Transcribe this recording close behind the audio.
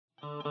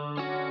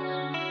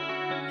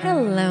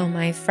Hello,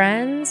 my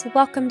friends.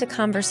 Welcome to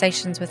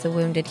Conversations with a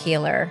Wounded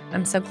Healer.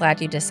 I'm so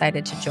glad you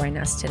decided to join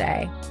us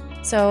today.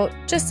 So,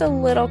 just a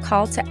little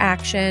call to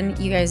action.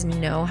 You guys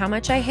know how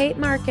much I hate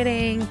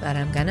marketing, but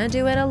I'm going to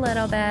do it a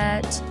little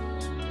bit.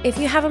 If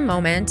you have a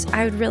moment,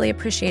 I would really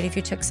appreciate if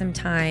you took some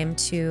time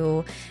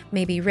to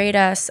maybe rate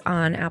us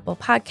on Apple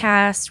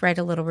Podcasts, write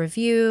a little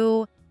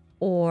review,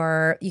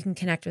 or you can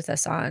connect with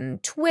us on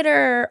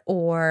Twitter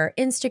or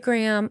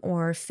Instagram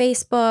or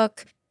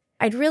Facebook.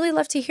 I'd really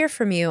love to hear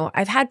from you.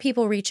 I've had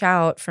people reach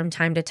out from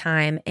time to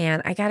time,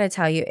 and I got to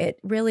tell you, it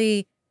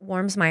really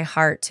warms my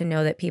heart to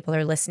know that people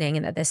are listening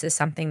and that this is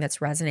something that's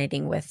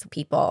resonating with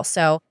people.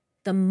 So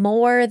the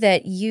more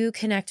that you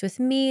connect with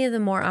me,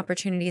 the more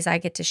opportunities I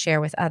get to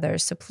share with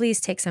others. So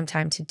please take some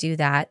time to do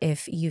that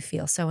if you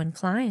feel so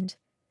inclined.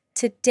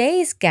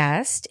 Today's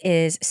guest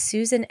is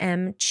Susan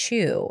M.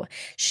 Chu.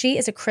 She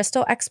is a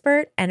crystal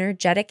expert,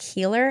 energetic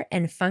healer,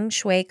 and feng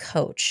shui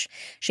coach.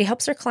 She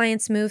helps her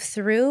clients move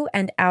through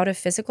and out of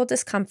physical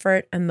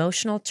discomfort,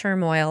 emotional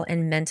turmoil,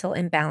 and mental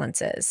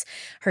imbalances.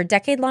 Her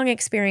decade-long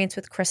experience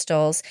with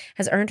crystals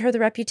has earned her the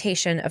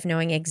reputation of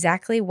knowing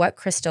exactly what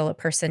crystal a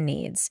person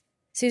needs.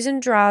 Susan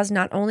draws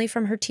not only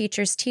from her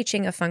teacher's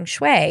teaching of feng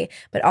shui,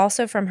 but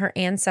also from her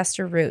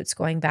ancestor roots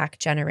going back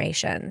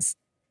generations.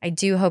 I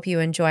do hope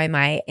you enjoy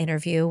my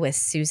interview with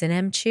Susan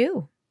M.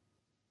 Chu.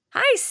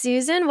 Hi,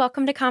 Susan.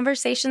 Welcome to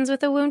Conversations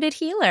with a Wounded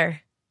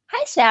Healer.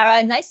 Hi,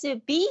 Sarah. Nice to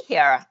be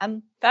here.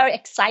 I'm very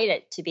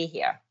excited to be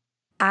here.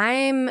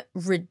 I'm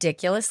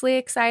ridiculously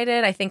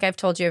excited. I think I've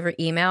told you over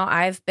email.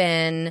 I've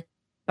been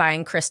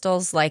buying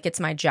crystals like it's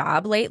my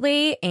job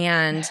lately,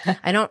 and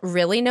I don't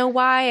really know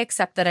why,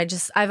 except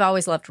that I've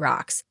always loved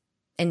rocks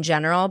in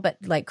general, but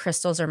like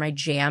crystals are my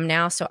jam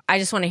now. So I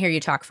just want to hear you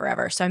talk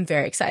forever. So I'm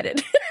very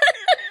excited.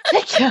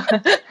 Thank you.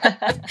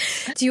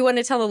 Do you want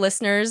to tell the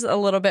listeners a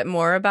little bit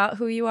more about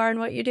who you are and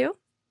what you do?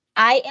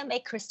 I am a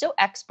crystal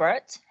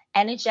expert,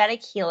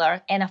 energetic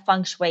healer, and a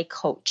feng shui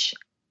coach.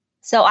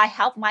 So I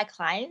help my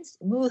clients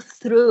move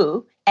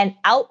through and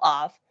out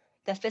of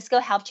the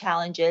physical health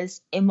challenges,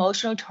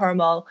 emotional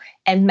turmoil,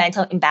 and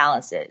mental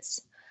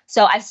imbalances.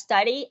 So I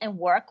study and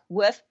work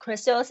with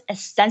crystals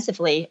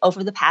extensively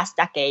over the past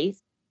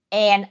decades,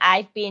 and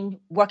I've been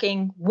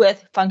working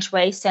with feng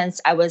shui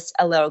since I was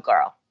a little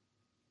girl.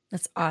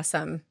 That's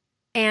awesome.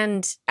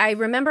 And I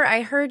remember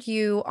I heard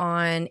you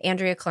on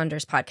Andrea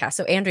Klunder's podcast.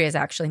 So Andrea is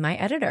actually my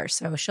editor,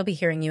 so she'll be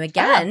hearing you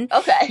again. Oh,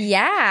 okay.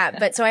 Yeah.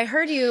 But so I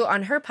heard you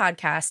on her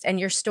podcast, and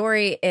your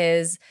story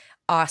is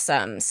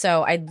awesome.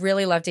 So I'd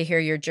really love to hear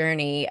your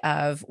journey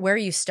of where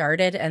you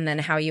started and then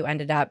how you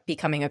ended up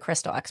becoming a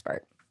crystal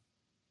expert.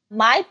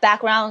 My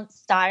background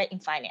started in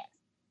finance.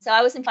 So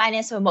I was in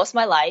finance for most of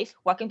my life,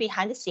 working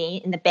behind the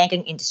scene in the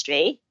banking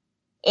industry.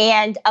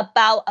 And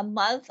about a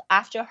month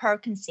after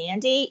Hurricane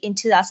Sandy in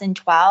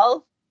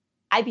 2012,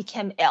 I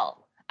became ill.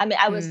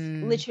 I was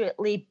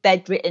literally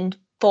bedridden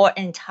for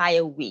an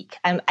entire week.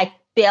 I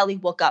barely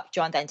woke up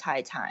during the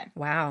entire time.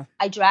 Wow.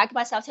 I dragged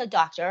myself to a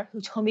doctor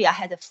who told me I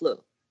had the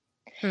flu.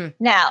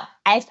 Now,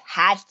 I've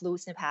had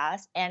flus in the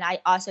past, and I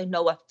also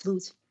know what flu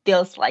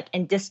feels like.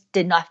 And this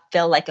did not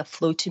feel like a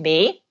flu to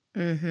me.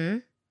 Mm-hmm.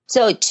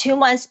 So 2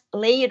 months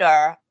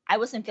later, I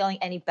wasn't feeling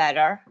any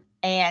better.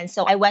 And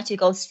so I went to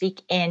go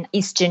seek an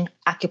Eastern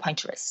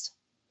acupuncturist.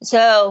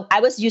 So I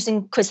was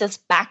using crystals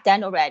back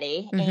then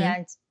already,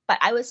 but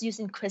I was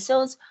using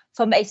crystals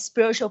from a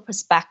spiritual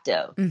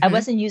perspective. I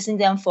wasn't using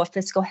them for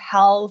physical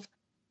health.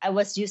 I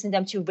was using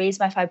them to raise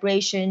my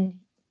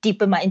vibration,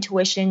 deepen my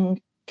intuition,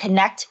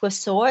 connect with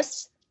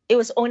source. It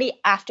was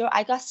only after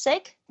I got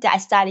sick that I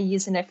started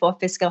using it for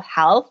physical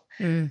health.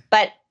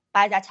 But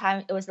by that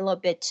time, it was a little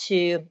bit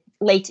too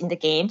late in the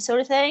game,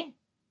 sort of thing.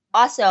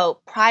 Also,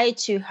 prior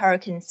to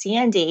Hurricane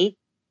Sandy,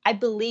 I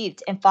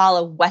believed and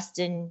followed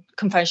Western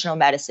conventional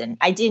medicine.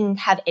 I didn't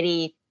have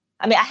I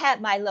had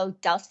my little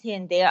doubts here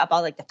and there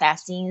about like the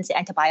vaccines, the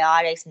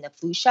antibiotics, and the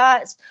flu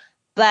shots.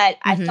 But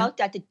I felt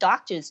that the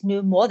doctors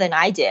knew more than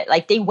I did.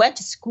 Like they went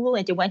to school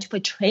and they went to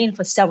train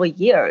for several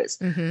years.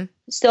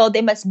 So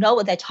they must know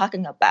what they're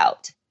talking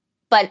about.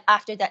 But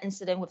after that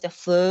incident with the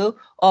flu,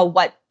 or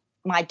what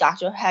my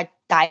doctor had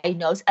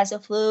diagnosed as a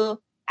flu,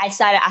 I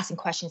started asking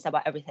questions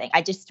about everything.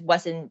 I just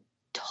wasn't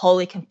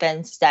totally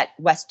convinced that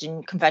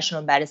Western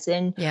conventional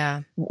medicine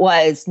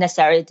was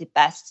necessarily the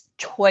best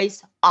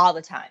choice all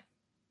the time.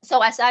 So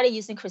I started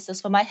using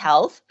crystals for my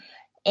health.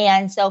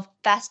 And so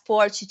fast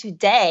forward to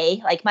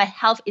today, like my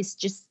health is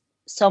just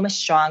so much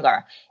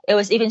stronger. It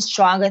was even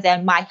stronger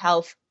than my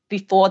health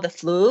before the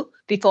flu,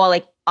 before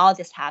like all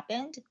this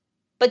happened.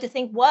 But the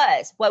thing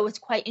was, what was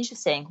quite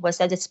interesting was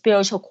that the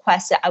spiritual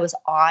quest that I was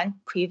on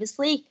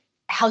previously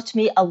helped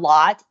me a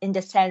lot in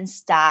the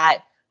sense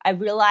that I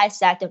realized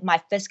that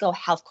my physical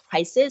health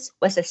crisis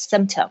was a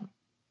symptom.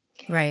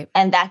 Right.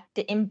 And that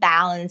the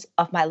imbalance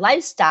of my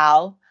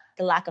lifestyle,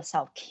 the lack of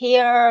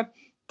self-care,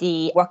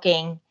 the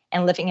working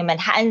and living in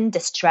Manhattan, the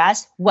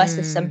stress was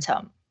the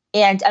symptom.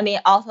 And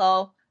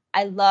although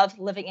I love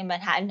living in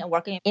Manhattan and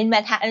working in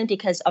Manhattan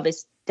because of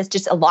there's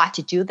just a lot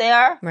to do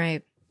there.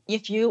 Right.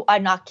 If you are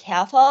not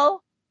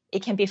careful,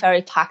 it can be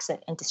very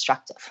toxic and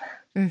destructive,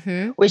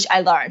 which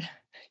I learned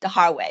the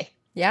hard way.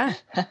 Yeah.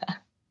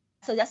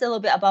 So that's a little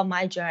bit about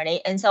my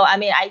journey. And so, I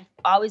mean, I've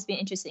always been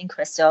interested in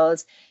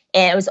crystals.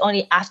 And it was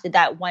only after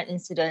that one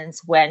incident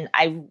when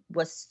I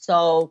was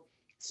so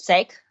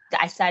sick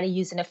that I started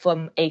using it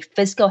from a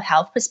physical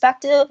health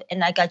perspective.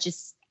 And I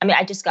just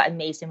got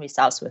amazing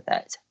results with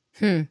it.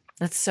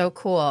 That's so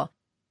cool.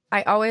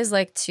 I always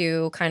like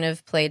to kind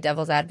of play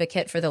devil's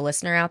advocate for the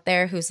listener out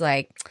there who's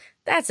like,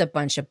 that's a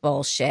bunch of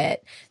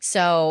bullshit.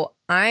 So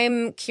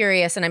I'm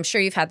curious, and I'm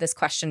sure you've had this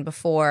question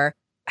before.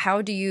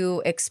 How do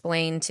you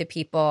explain to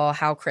people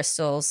how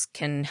crystals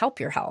can help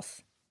your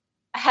health?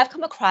 I have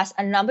come across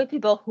a number of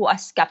people who are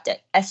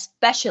skeptic,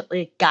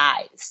 especially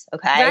guys.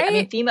 Okay. Right? I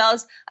mean,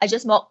 females are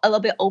just more a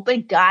little bit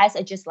open. Guys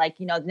are just like,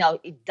 no,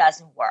 it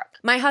doesn't work.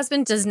 My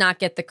husband does not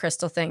get the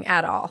crystal thing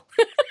at all.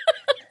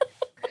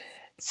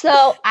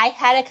 So I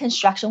had a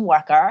construction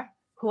worker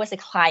who was a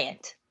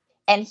client,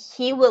 and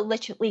he would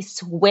literally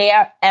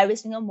swear every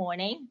single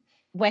morning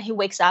when he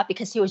wakes up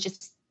because he was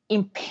just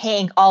in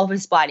pain all over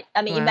his body.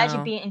 I mean,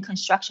 Imagine being in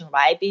construction,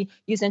 right?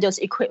 Using those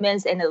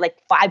equipments and like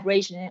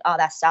vibration and all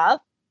that stuff.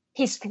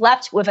 He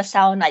slept with a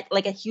selenite,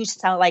 like a huge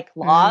selenite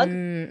log.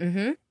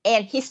 And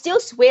he still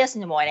swears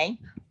in the morning,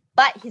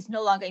 but he's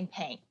no longer in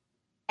pain.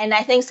 And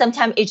I think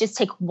sometimes it just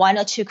takes one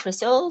or two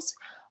crystals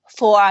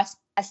for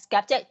a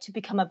skeptic to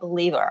become a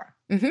believer.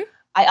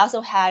 I also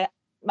had,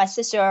 my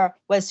sister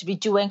was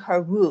redoing her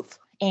roof,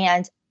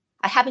 and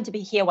I happened to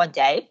be here one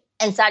day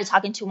and started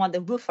talking to one of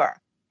the roofer.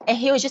 And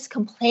he was just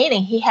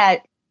complaining he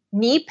had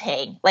knee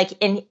pain,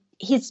 and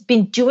he's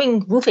been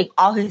doing roofing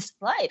all his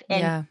life,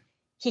 and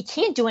he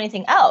can't do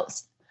anything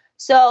else.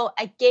 So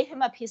I gave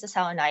him a piece of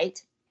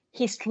selenite.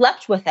 He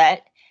slept with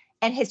it,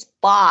 and his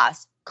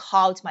boss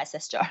called my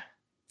sister.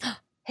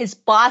 His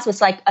boss was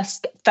like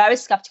very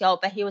skeptical,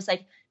 but he was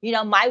like,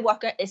 my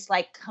worker is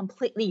like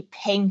completely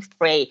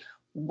pain-free.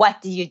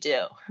 What do you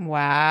do?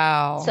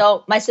 Wow.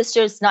 So my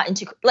sister's not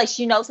into,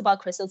 she knows about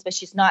crystals, but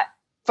she's not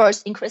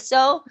first in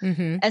crystal.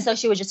 And so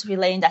she was just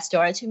relaying that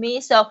story to me.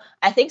 So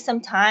I think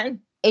sometimes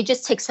it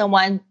just takes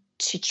someone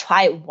to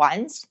try it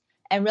once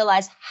and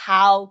realize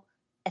how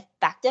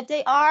effective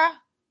they are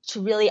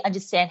to really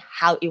understand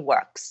how it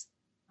works.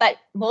 But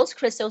most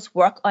crystals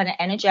work on an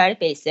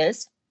energetic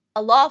basis.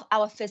 A lot of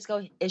our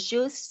physical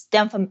issues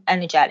stem from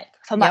energetic,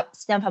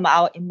 stem from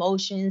our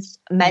emotions,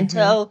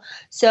 mental.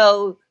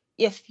 So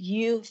if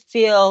you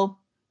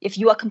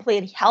are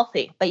completely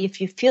healthy, but if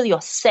you feel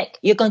you're sick,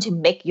 you're going to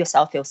make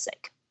yourself feel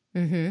sick.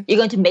 You're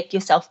going to make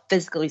yourself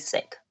physically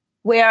sick.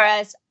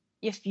 Whereas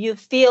if you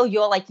feel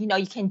you're like, you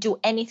can do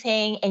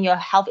anything and your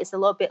health is a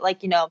little bit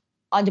like,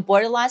 on the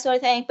borderline sort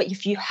of thing, but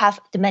if you have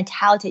the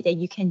mentality that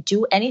you can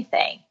do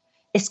anything,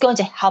 it's going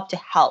to help the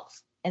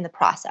health in the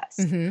process.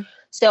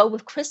 So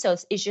with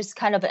crystals, it's just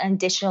kind of an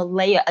additional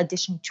layer,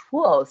 additional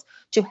tools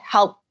to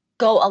help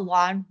go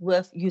along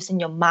with using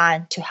your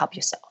mind to help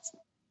yourself.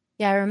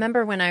 Yeah, I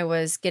remember when I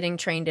was getting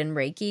trained in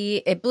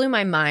Reiki, it blew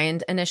my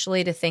mind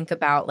initially to think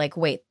about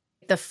wait,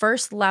 the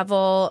first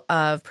level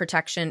of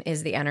protection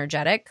is the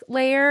energetic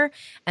layer,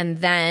 and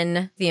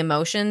then the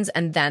emotions,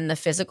 and then the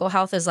physical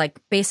health is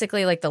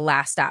basically the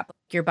last step.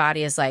 Your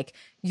body is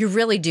you're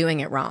really doing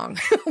it wrong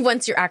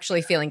once you're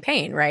actually feeling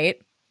pain, right?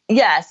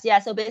 Yes. Yeah.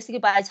 So basically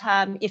by the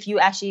time, if you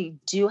actually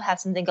do have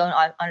something going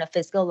on a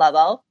physical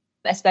level,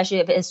 especially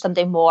if it's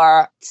something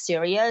more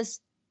serious,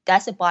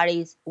 that's the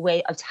body's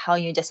way of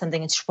telling you that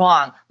something is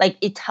wrong.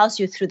 It tells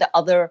you through the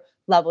other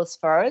levels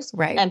first.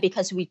 Right. And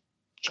because we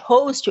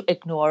chose to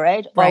ignore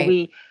it or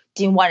we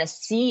didn't want to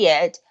see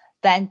it,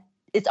 then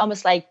it's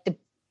almost like the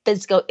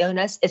physical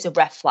illness is a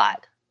red flag.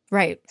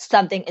 Right.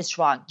 Something is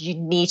wrong. You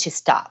need to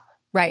stop.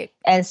 Right.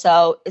 And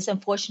so it's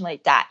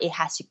unfortunately that it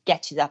has to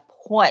get to that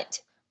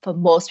point for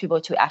most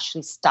people to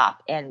actually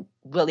stop and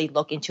really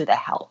look into their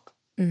health.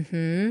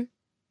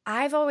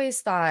 I've always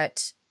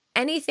thought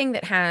anything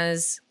that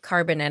has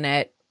carbon in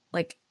it,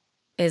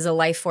 is a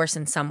life force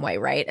in some way,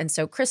 right? And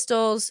so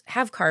crystals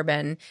have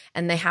carbon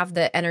and they have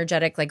the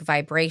energetic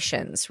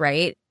vibrations,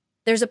 right?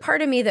 There's a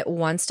part of me that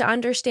wants to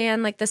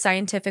understand the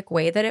scientific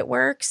way that it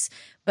works,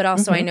 but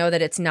also I know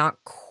that it's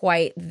not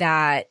quite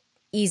that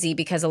easy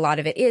because a lot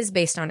of it is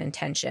based on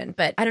intention.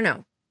 But I don't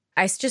know.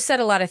 I just said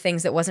a lot of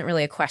things that wasn't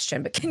really a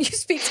question, but can you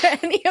speak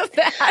to any of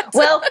that?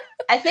 Well,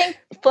 I think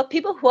for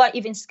people who are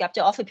even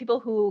skeptical, or for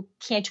people who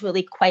can't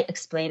really quite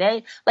explain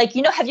it,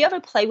 have you ever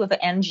played with an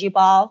energy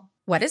ball?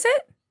 What is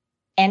it?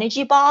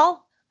 Energy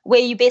ball, where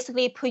you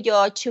basically put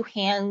your two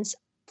hands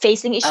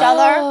facing each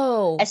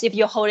other as if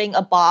you're holding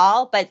a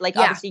ball, but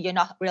obviously you're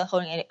not really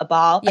holding a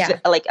ball,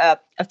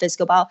 a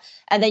physical ball.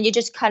 And then you're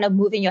just kind of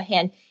moving your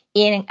hand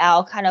in and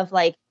out, kind of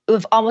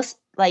with almost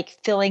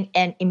filling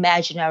an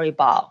imaginary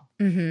ball.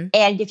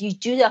 And if you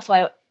do that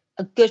for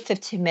a good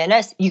 15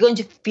 minutes, you're going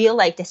to feel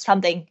like there's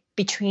something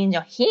between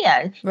your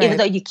hand, even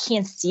though you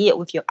can't see it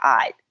with your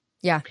eye.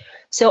 Yeah.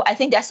 So I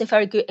think that's a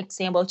very good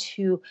example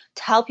to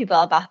tell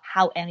people about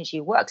how energy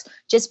works.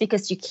 Just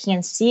because you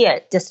can't see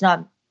it does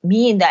not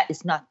mean that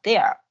it's not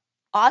there.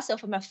 Also,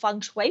 from a feng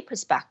shui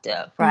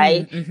perspective,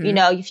 right?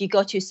 If you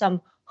go to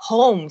some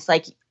homes,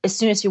 like as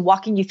soon as you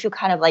walk in, you feel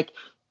kind of like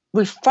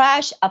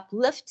refreshed,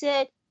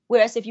 uplifted.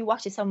 Whereas if you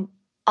walk to some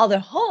other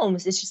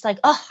homes, it's just like,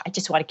 oh, I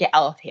just want to get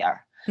out of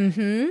here.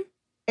 Mm-hmm.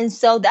 And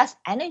so that's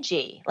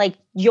energy. Like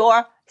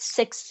your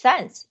sixth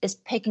sense is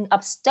picking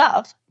up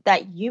stuff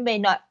that you may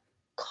not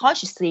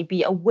consciously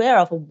be aware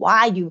of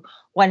why you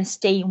want to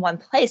stay in one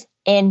place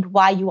and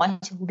why you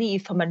want to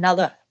leave from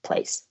another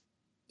place.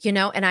 You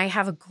know, and I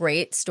have a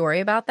great story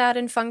about that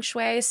in feng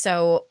shui.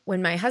 So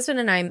when my husband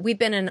and I, we've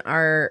been in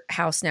our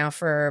house now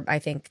for, I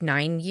think,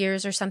 9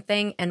 years or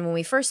something. And when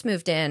we first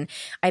moved in,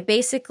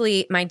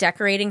 my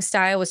decorating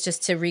style was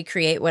just to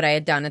recreate what I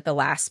had done at the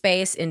last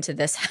space into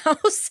this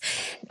house.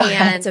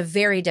 And it's a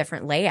very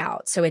different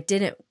layout. So it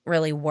didn't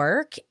really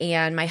work.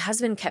 And my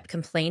husband kept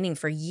complaining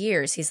for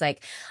years. He's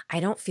like,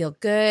 I don't feel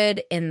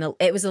good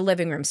it was a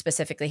living room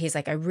specifically. He's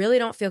like, I really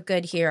don't feel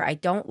good here. I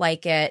don't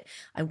like it.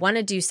 I want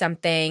to do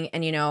something.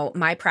 And, you know,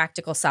 my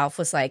practical self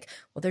was like,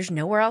 well, there's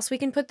nowhere else we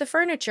can put the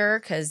furniture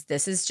because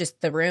this is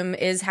just, the room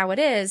is how it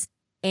is.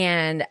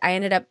 And I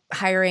ended up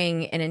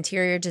hiring an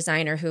interior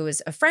designer who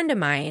was a friend of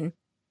mine,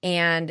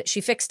 and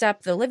she fixed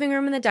up the living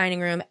room and the dining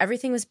room.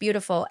 Everything was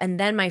beautiful. And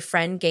then my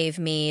friend gave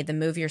me the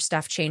Move Your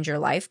Stuff, Change Your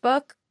Life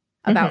book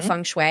about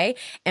feng shui.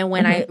 And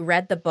when I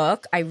read the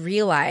book, I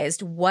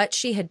realized what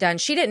she had done.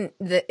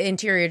 The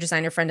interior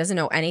designer friend doesn't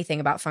know anything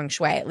about feng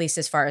shui, at least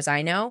as far as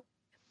I know.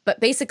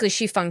 But basically,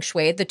 she feng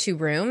shuied the 2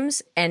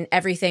 rooms and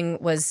everything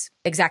was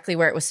exactly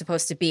where it was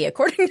supposed to be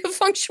according to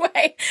feng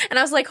shui. And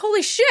I was like,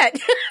 holy shit.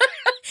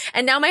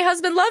 And now my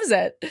husband loves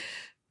it.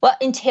 Well,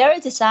 interior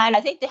design, I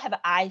think they have an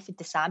eye for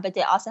design, but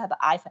they also have an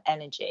eye for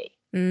energy.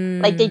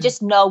 Like they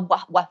just know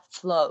what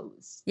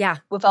flows. Yeah.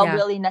 Without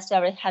really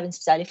necessarily having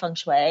studied feng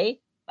shui.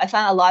 I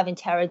find a lot of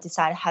interior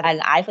design have an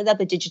eye for that,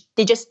 but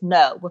they just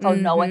know without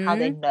knowing how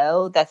they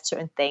know that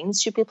certain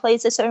things should be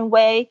placed a certain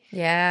way.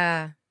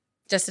 Yeah.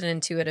 Just an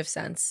intuitive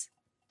sense.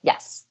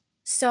 Yes.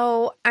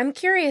 So I'm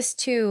curious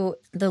too,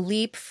 the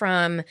leap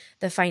from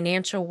the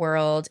financial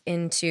world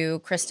into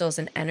crystals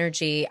and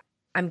energy.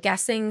 I'm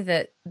guessing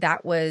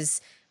that was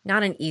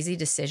not an easy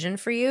decision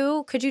for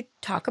you. Could you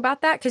talk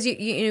about that? Because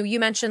you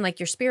mentioned like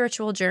your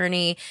spiritual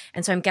journey.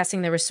 And so I'm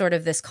guessing there was sort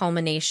of this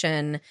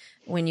culmination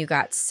when you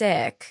got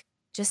sick.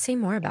 Just say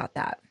more about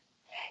that.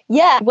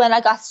 Yeah. When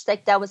I got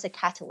sick, that was a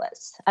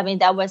catalyst. I mean,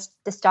 that was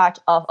the start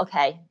of,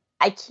 okay,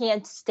 I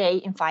can't stay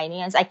in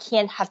finance. I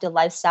can't have the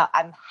lifestyle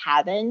I'm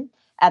having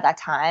at that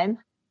time,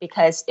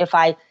 because if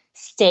I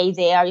stay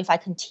there, if I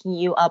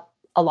continue up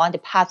along the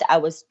path that I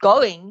was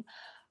going,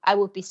 I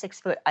would be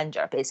 6 foot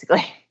under,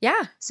 basically.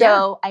 Yeah.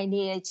 So I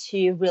needed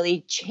to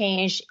really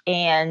change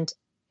and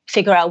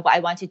figure out what I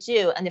want to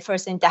do. And the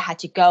first thing that had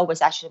to go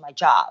was actually my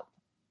job.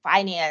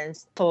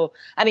 Finance,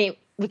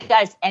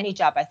 regardless any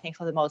job, I think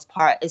for the most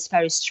part, is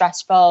very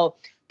stressful.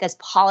 There's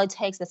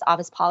politics, there's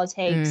office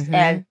politics,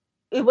 and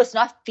it was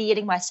not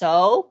feeding my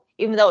soul,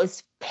 even though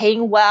it's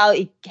paying well.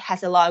 It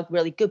has a lot of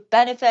really good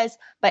benefits,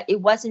 but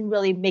it wasn't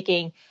really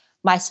making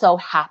my soul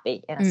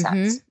happy in a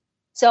sense.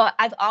 So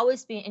I've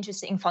always been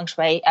interested in feng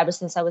shui ever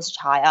since I was a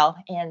child.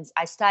 And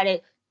I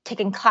started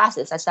taking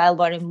classes. I started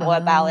learning more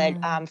about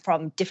it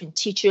from different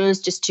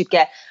teachers just to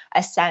get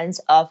a sense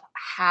of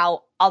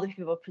how other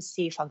people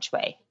perceive feng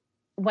shui.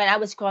 When I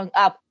was growing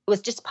up, it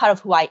was just part of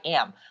who I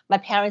am. My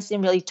parents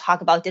didn't really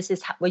talk about this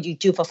is what you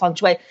do for feng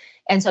shui.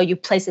 And so you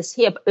place this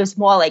here, but it was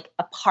more like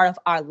a part of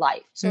our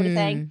life sort of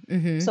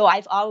thing. So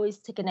I've always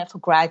taken it for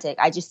granted.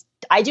 I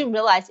didn't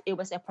realize it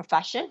was a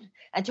profession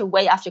until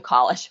way after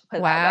college.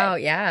 Wow,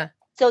 yeah.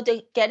 So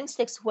the getting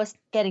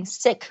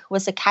sick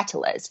was a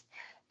catalyst.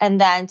 And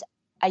then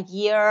a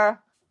year,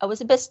 I was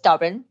a bit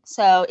stubborn.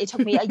 So it took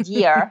me a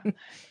year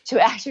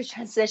to actually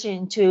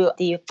transition to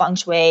the feng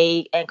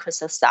shui and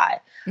crystal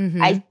side.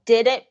 I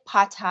did it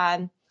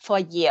part-time for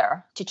a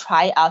year to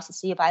try it out to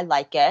see if I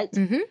like it.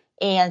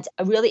 And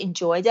I really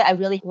enjoyed it. I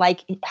really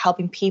like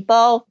helping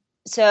people.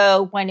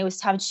 So when it was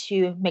time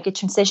to make a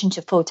transition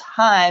to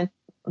full-time,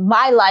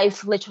 my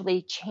life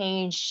literally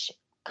changed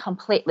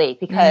completely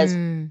because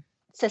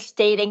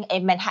sustaining a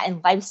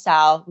Manhattan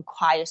lifestyle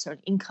requires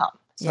certain income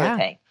sort of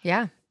thing.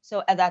 Yeah.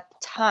 So at that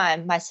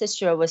time, my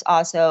sister was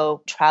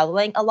also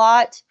traveling a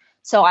lot.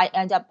 So I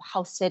ended up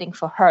house sitting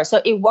for her.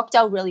 So it worked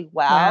out really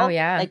well. Wow,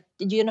 yeah. Like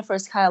the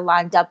universe kind of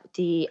lined up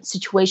the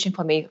situation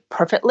for me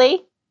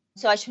perfectly.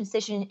 So I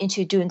transitioned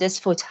into doing this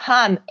full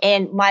time.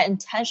 And my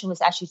intention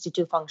was actually to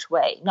do feng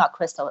shui, not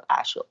crystal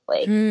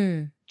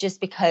actually.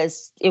 Just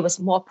because it was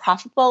more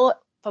profitable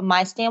from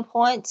my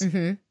standpoint.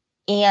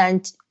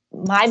 And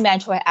my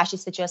mentor actually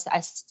suggested I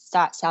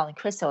start selling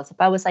crystals.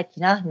 But I was like,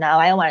 no,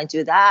 I don't want to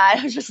do that.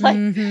 I was just like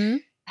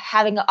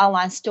having an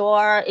online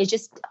store.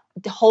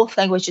 The whole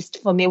thing was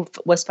just, for me,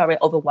 was very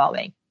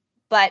overwhelming.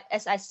 But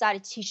as I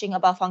started teaching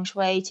about feng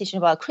shui, teaching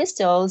about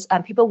crystals,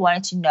 people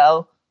wanted to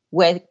know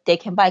where they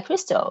can buy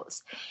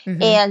crystals.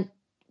 And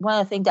one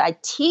of the things that I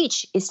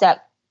teach is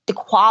that the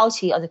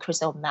quality of the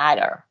crystal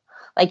matter.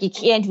 Like you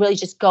can't really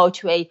just go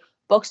to a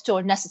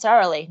bookstore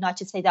necessarily, not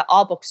to say that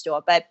all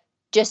bookstore, but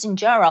just in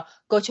general,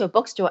 go to a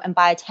bookstore and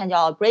buy a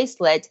 $10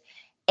 bracelet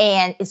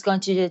And it's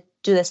going to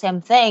do the same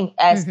thing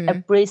as a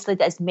bracelet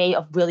that's made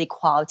of really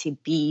quality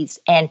beads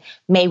and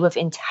made with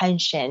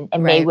intention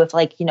and made with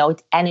like,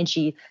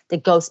 energy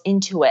that goes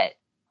into it.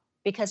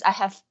 Because I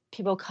have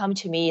people come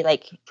to me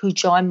like who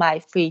join my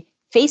free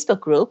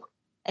Facebook group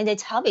and they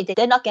tell me that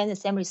they're not getting the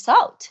same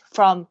result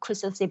from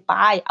crystals they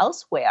buy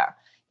elsewhere.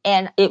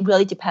 And it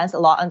really depends a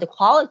lot on the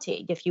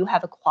quality. If you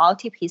have a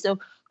quality piece of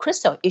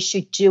crystal, it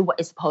should do what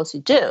it's supposed to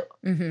do.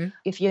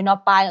 If you're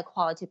not buying a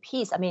quality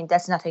piece, I mean,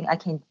 that's nothing I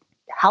can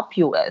help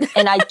you with.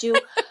 And I do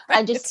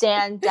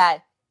understand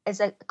that it's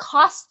a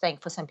cost thing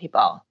for some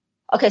people.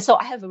 Okay, so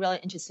I have a really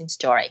interesting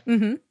story.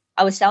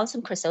 I was selling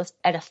some crystals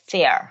at a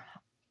fair,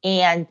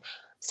 and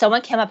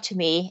someone came up to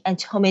me and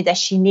told me that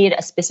she needed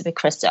a specific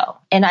crystal.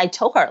 And I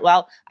told her,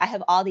 well, I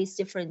have all these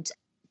different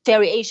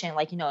variation,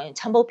 like, in a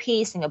tumble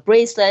piece, in a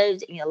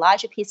bracelet, in a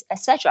larger piece,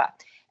 etc.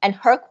 And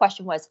her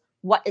question was,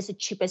 what is the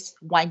cheapest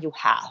one you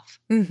have?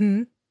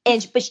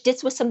 But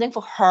this was something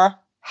for her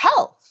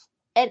health.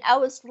 And I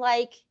was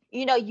like,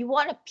 you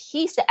want a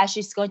piece that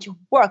actually is going to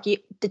work.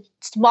 The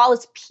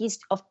smallest piece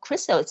of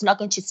crystal, it's not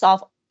going to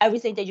solve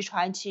everything that you're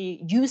trying to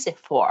use it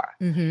for.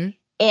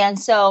 And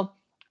so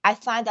I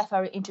find that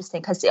very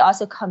interesting because it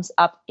also comes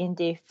up in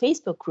the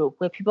Facebook group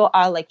where people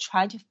are like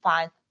trying to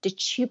find the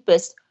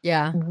cheapest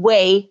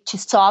way to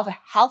solve a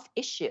health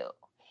issue.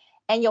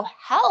 And your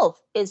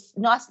health is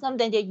not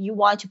something that you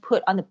want to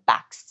put on the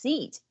back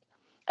seat.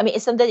 I mean,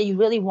 it's something that you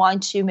really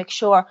want to make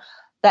sure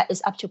that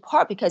is up to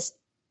par because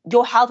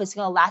your health is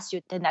going to last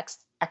you the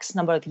next X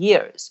number of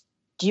years.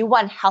 Do you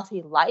want a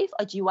healthy life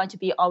or do you want to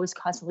be always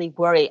constantly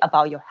worried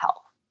about your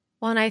health?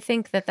 Well, and I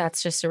think that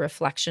that's just a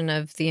reflection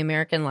of the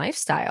American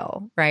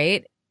lifestyle,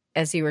 right?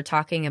 As you were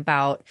talking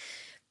about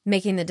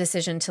making the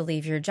decision to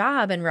leave your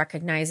job and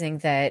recognizing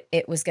that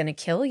it was going to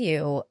kill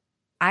you,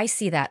 I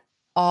see that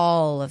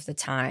all of the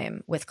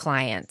time with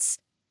clients.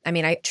 I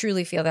mean, I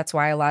truly feel that's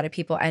why a lot of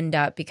people end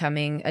up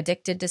becoming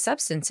addicted to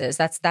substances.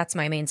 That's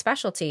my main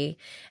specialty.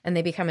 And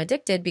they become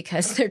addicted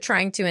because they're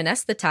trying to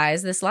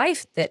anesthetize this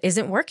life that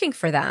isn't working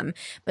for them.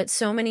 But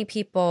so many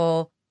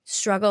people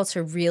struggle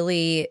to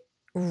really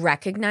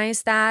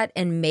recognize that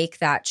and make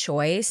that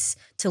choice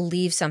to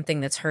leave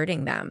something that's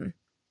hurting them.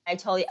 I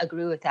totally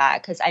agree with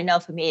that because I know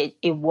for me,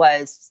 it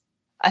was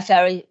a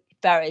very,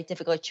 very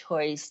difficult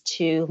choice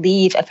to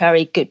leave a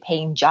very good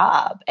paying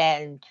job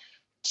and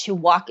to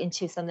walk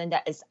into something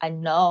that is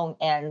unknown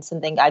and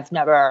something I've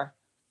never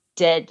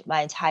did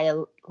my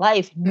entire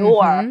life,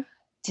 nor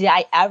did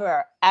I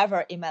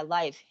ever in my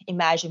life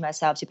imagine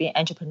myself to be an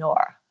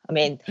entrepreneur. I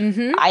mean,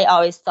 I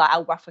always thought I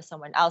would work for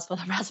someone else for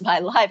the rest of my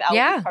life. I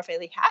would be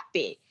perfectly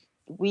happy.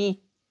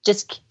 We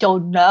just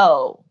don't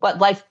know what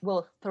life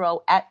will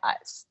throw at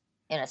us,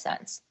 in a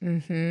sense.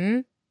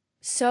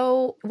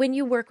 So when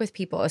you work with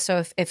people,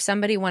 so if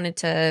somebody wanted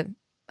to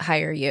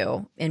hire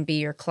you and be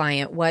your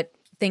client, what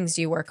things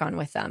do you work on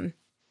with them?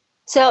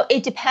 So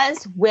it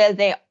depends where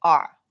they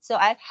are. So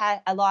I've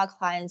had a lot of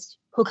clients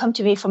who come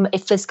to me from a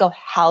physical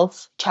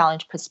health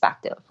challenge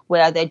perspective,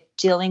 where they're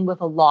dealing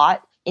with a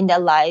lot in their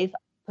life,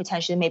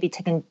 potentially maybe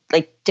taking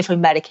like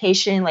different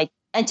medication, like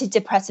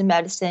antidepressant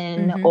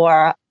medicine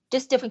or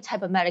just different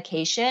type of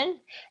medication,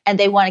 and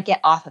they want to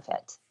get off of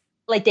it.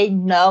 Like they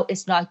know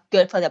it's not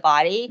good for the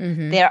body.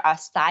 There are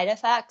side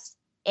effects,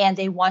 and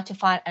they want to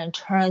find an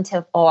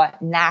alternative or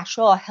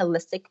natural or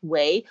holistic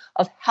way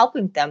of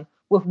helping them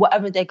with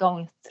whatever they're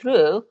going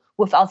through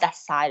without that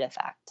side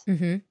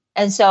effect.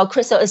 And so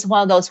crystal is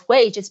one of those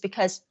ways just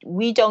because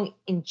we don't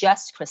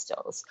ingest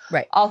crystals.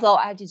 Right. Although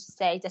I have to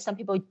say that some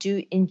people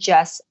do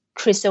ingest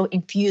crystal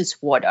infused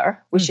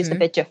water, which is a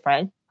bit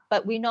different,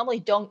 but we normally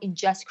don't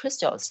ingest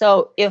crystals.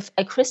 So if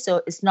a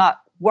crystal is not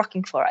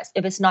working for us,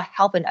 if it's not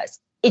helping us,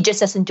 it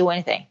just doesn't do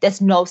anything.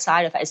 There's no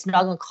side effect. It's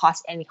not going to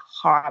cause any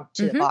harm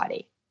to the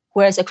body.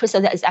 Whereas a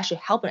crystal that is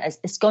actually helping us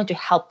is going to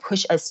help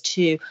push us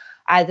to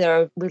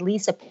either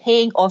release the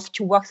pain or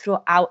to work through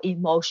our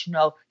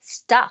emotional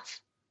stuff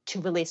to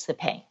release the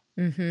pain.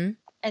 And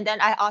then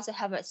I also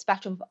have a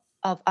spectrum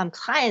of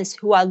clients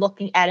who are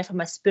looking at it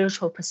from a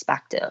spiritual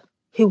perspective,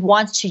 who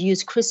wants to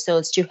use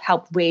crystals to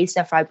help raise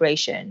their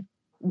vibration.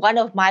 One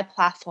of my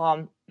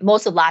platform,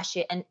 most of last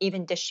year and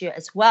even this year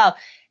as well,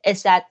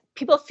 is that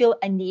people feel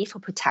a need for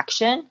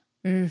protection.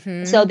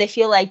 So they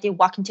feel like they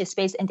walk into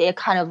space and they're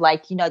kind of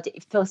like,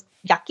 it feels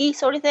yucky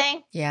sort of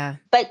thing. Yeah.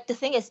 But the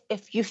thing is,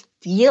 if you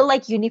feel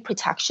like you need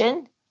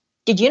protection,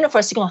 the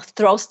universe is going to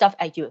throw stuff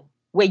at you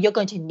where you're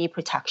going to need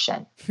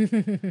protection.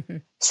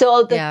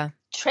 So the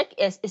trick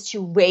is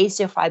to raise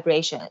your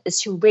vibration, is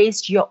to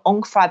raise your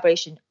own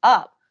vibration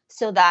up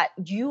so that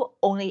you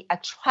only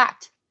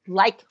attract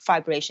like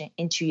vibration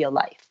into your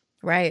life.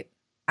 Right.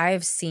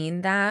 I've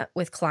seen that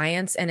with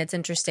clients, and it's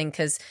interesting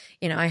because,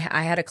 I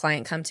had a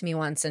client come to me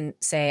once and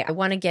say, I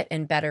want to get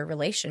in better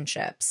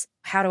relationships.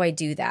 How do I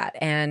do that?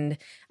 And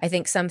I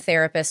think some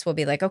therapists will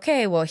be like,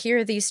 okay, well, here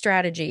are these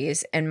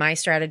strategies. And my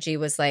strategy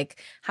was like,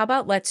 how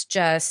about let's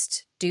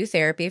just do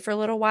therapy for a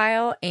little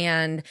while.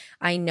 And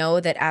I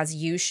know that as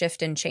you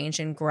shift and change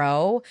and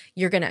grow,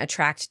 you're going to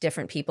attract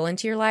different people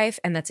into your life.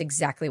 And that's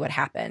exactly what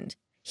happened.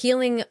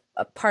 healing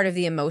a part of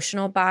the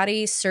emotional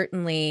body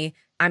certainly,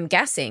 I'm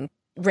guessing,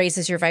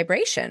 raises your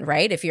vibration,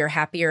 right? If you're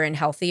happier and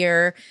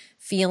healthier,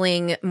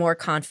 feeling more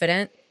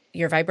confident,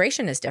 your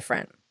vibration is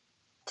different.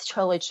 It's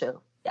totally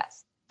true.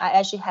 Yes. I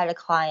actually had a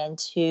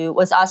client who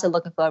was also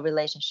looking for a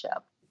relationship.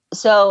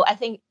 So I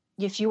think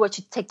if you were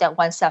to take that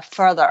one step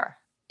further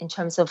in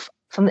terms of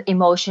from the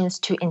emotions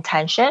to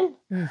intention.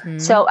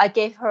 So I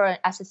gave her an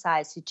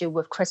exercise to do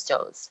with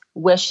crystals,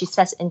 where she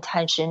sets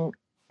intention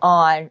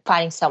on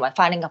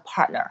finding a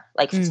partner,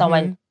 like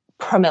someone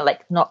permanent,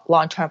 like not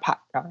long-term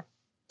partner.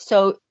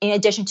 So in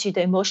addition to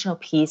the emotional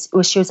piece,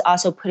 she was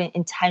also putting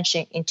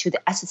intention into the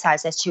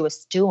exercise that she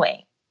was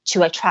doing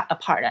to attract a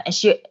partner. And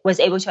she was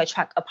able to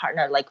attract a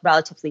partner like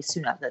relatively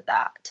soon after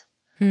that.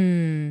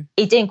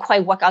 It didn't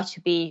quite work out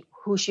to be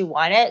who she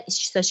wanted.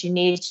 So she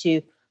needed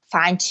to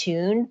fine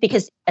tune,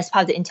 because as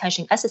part of the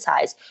intention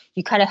exercise,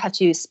 you kind of have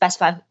to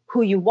specify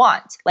who you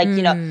want. Like,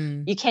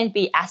 you can't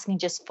be asking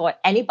just for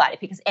anybody,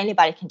 because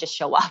anybody can just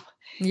show up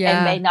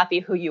and may not be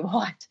who you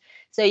want.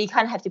 So you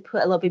kind of have to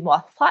put a little bit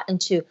more thought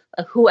into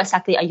who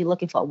exactly are you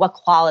looking for, what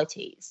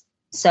qualities.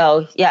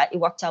 So yeah, it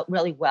worked out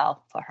really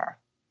well for her.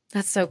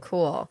 That's so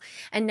cool.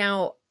 And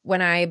now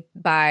when I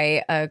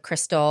buy a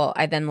crystal,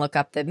 I then look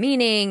up the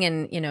meaning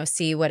and,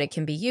 see what it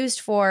can be used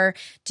for.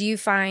 Do you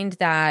find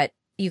that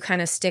you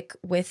kind of stick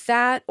with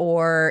that,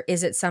 or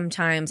is it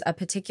sometimes a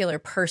particular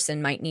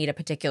person might need a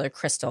particular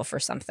crystal for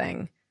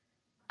something?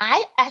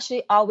 I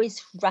actually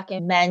always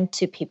recommend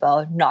to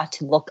people not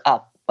to look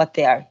up what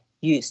they're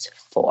used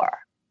for.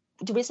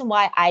 The reason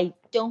why I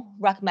don't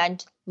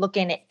recommend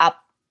looking it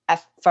up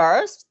at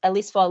first, at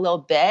least for a little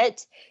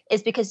bit,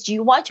 is because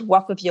you want to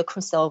work with your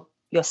crystal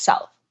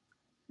yourself.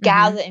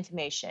 Gather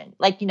information.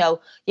 Like,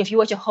 if you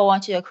were to hold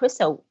on to a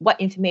crystal, what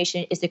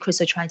information is the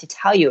crystal trying to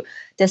tell you?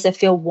 Does it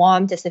feel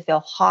warm? Does it feel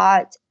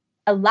hot?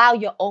 Allow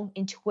your own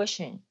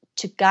intuition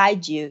to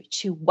guide you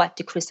to what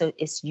the crystal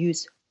is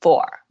used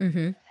for.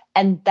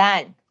 And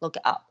then look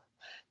it up.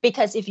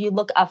 Because if you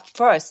look up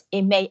first,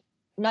 it may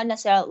not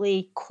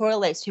necessarily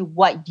correlate to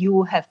what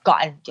you have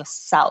gotten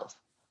yourself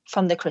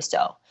from the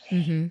crystal.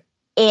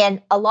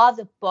 And a lot of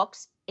the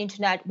books,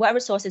 internet,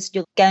 whatever sources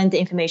you're getting the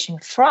information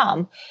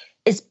from,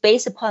 is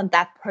based upon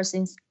that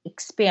person's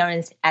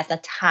experience at the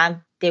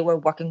time they were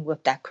working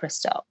with that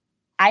crystal.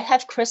 I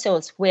have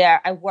crystals where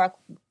I work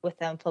with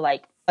them for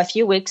like a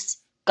few weeks,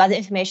 got the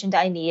information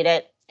that I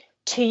needed.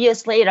 2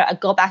 years later, I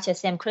go back to the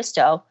same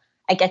crystal,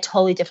 I get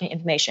totally different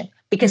information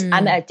because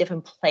I'm at a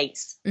different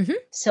place.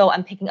 So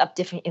I'm picking up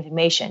different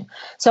information.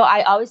 So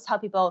I always tell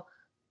people,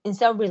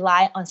 instead of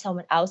rely on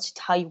someone else to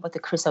tell you what the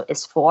crystal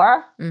is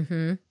for,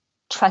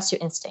 trust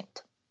your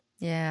instinct.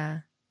 Yeah.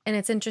 And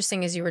it's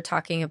interesting as you were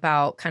talking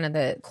about kind of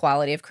the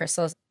quality of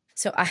crystals.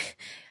 So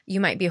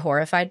you might be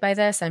horrified by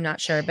this, I'm not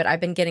sure, but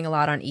I've been getting a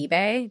lot on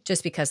eBay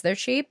just because they're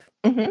cheap.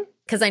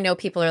 Because I know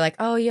people are like,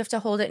 oh, you have to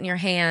hold it in your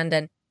hand.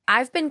 And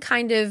I've been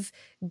kind of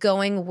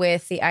going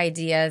with the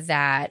idea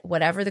that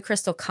whatever the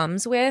crystal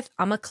comes with,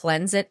 I'm going to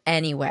cleanse it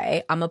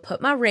anyway. I'm going to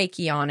put my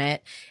Reiki on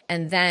it,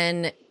 and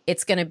then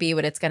it's going to be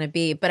what it's going to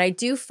be. But I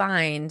do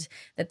find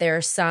that there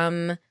are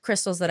some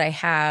crystals that I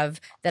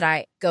have that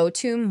I go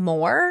to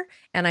more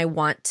and I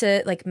want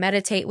to like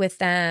meditate with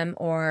them,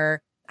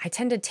 or I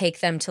tend to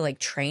take them to like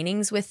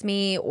trainings with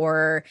me,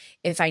 or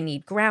if I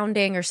need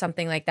grounding or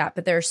something like that.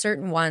 But there are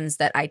certain ones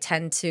that I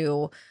tend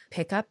to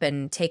pick up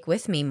and take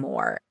with me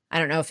more. I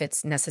don't know if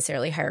it's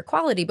necessarily higher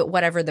quality, but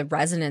whatever the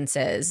resonance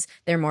is,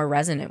 they're more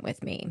resonant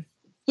with me.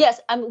 Yes,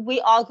 we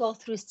all go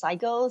through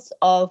cycles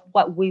of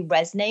what we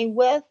resonate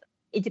with.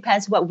 It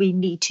depends what we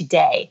need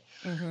today.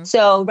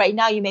 So right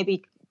now you may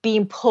be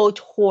being pulled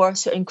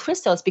towards certain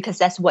crystals because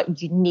that's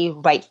what you need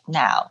right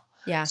now.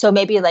 Yeah. So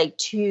maybe like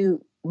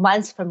 2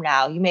 months from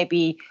now, you may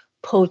be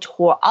pulled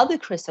toward other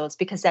crystals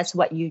because that's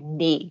what you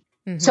need.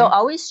 So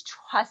always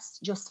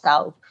trust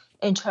yourself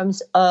in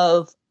terms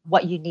of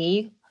what you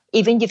need,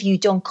 even if you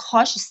don't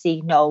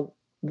consciously know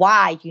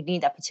why you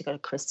need that particular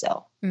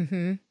crystal.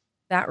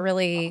 That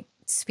really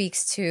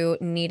speaks to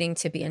needing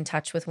to be in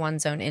touch with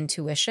one's own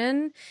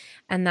intuition.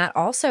 And that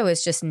also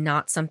is just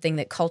not something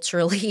that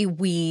culturally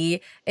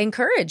we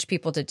encourage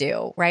people to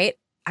do, right?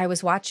 I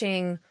was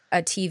watching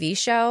a TV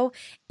show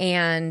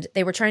and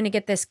they were trying to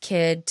get this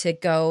kid to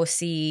go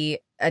see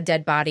a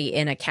dead body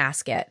in a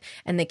casket.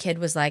 And the kid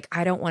was like,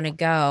 I don't want to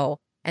go.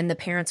 And the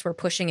parents were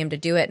pushing him to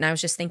do it. And I was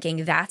just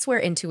thinking, that's where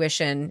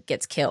intuition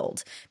gets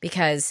killed,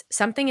 because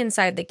something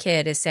inside the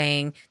kid is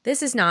saying,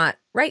 this is not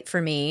right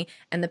for me.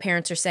 And the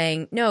parents are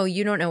saying, no,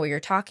 you don't know what you're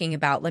talking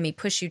about. Let me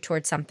push you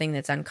towards something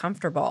that's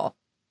uncomfortable.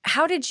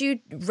 How did you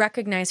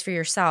recognize for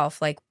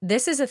yourself, like,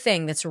 this is a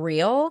thing that's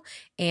real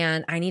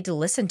and I need to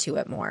listen to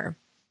it more?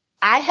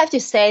 I have to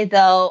say,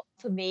 though,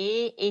 for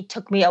me, it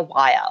took me a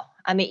while.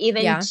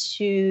 Even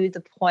to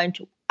the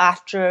point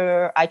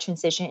after I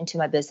transitioned into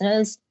my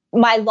business,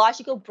 my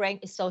logical brain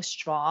is so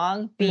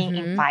strong being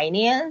in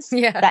finance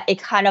that it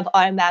kind of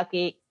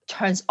automatically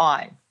turns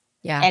on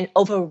and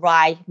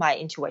override my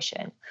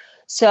intuition.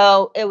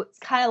 So it was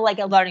kind of like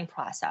a learning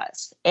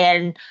process.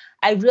 And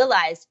I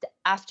realized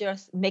after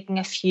making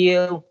a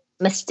few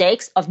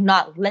mistakes of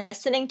not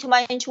listening to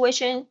my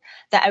intuition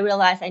that I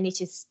realized I need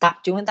to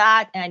stop doing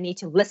that and I need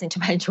to listen to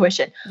my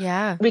intuition.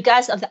 Yeah.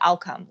 Regardless of the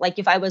outcome. Like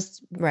if I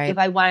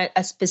wanted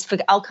a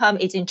specific outcome,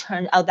 it didn't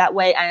turn out that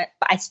way,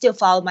 but I still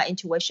followed my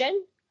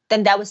intuition,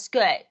 then that was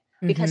good.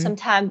 Because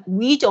sometimes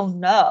we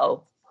don't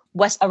know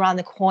what's around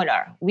the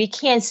corner. We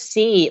can't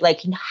see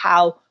like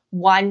how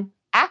one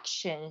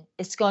action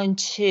is going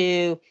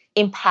to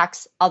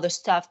impact other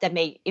stuff that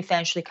may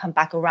eventually come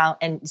back around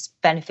and is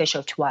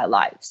beneficial to our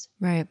lives.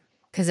 Right.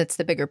 Because it's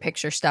the bigger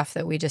picture stuff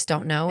that we just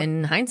don't know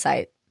in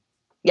hindsight.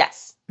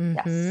 Yes.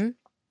 Yes.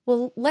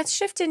 Well, let's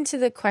shift into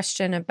the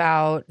question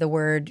about the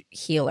word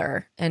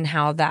healer and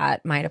how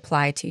that might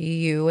apply to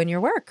you and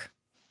your work.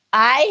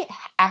 I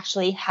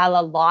actually had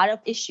a lot of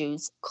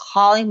issues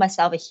calling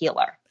myself a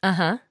healer.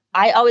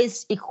 I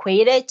always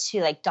equate it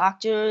to like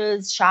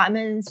doctors,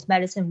 shamans,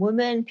 medicine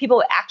women, people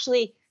who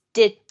actually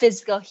did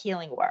physical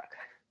healing work.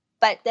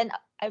 But then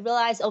I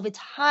realized over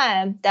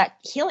time that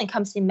healing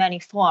comes in many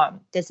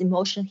forms. There's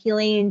emotional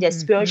healing, there's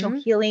spiritual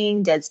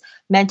healing, there's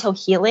mental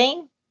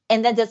healing.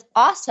 And then there's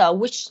also,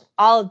 which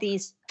all of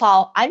these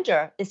fall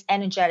under, is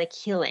energetic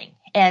healing.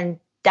 And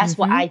that's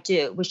what I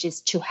do, which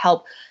is to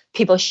help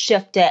people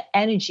shift their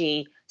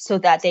energy so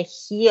that they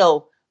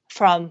heal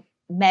from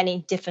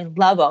many different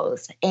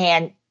levels.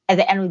 And at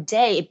the end of the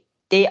day,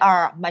 they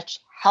are much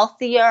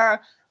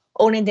healthier,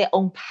 owning their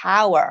own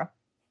power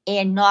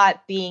and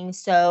not being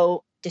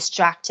so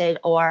distracted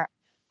or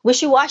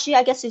wishy-washy,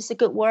 I guess is a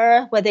good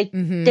word, where they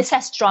just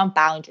have strong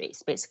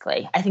boundaries,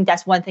 basically. I think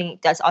that's one thing.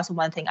 That's also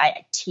one thing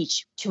I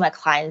teach to my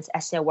clients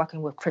as they're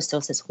working with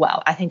crystals as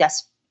well. I think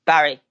that's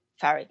very,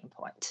 very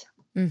important.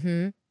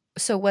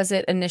 So was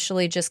it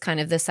initially just kind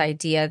of this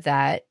idea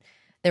that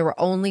there were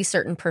only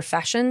certain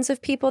professions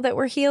of people that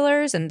were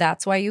healers and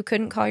that's why you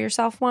couldn't call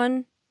yourself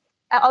one?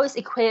 I always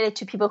equate it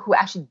to people who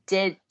actually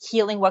did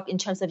healing work in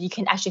terms of you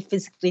can actually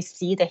physically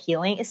see the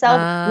healing itself.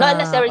 Not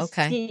necessarily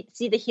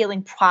see the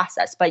healing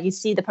process, but you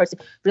see the person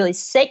really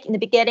sick in the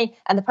beginning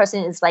and the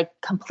person is like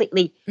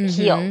completely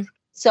healed.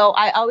 So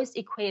I always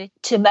equate it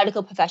to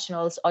medical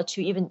professionals or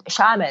to even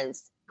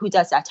shamans who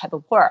does that type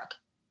of work.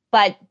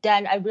 But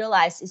then I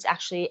realized it's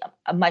actually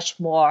a much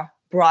more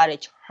broader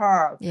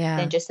term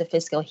than just the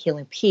physical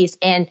healing piece.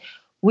 And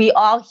we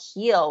all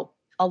heal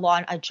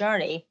along a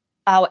journey,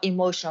 our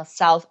emotional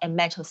self and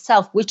mental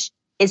self, which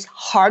is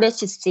harder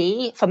to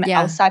see from an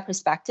outside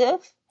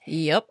perspective.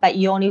 But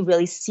you only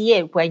really see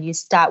it when you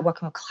start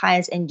working with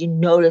clients and you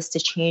notice the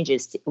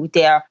changes.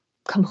 They're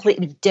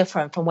completely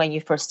different from when you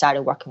first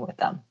started working with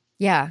them.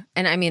 Yeah.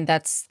 And I mean,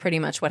 that's pretty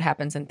much what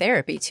happens in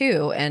therapy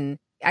too. And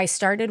I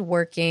started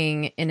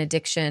working in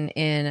addiction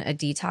in a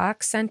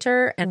detox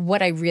center. And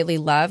what I really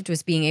loved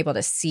was being able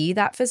to see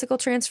that physical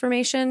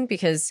transformation,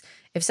 because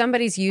if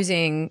somebody's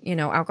using,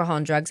 alcohol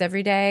and drugs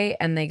every day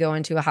and they go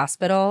into a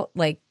hospital,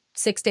 like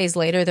 6 days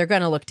later, they're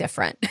going to look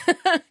different.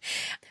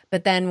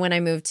 But then when I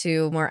moved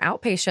to more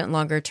outpatient,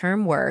 longer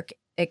term work,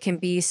 it can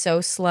be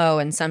so slow.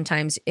 And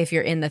sometimes if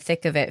you're in the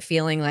thick of it,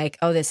 feeling like,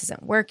 oh, this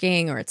isn't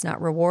working or it's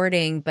not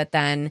rewarding. But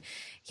then,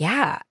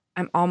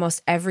 I'm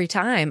almost every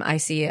time I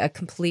see a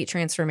complete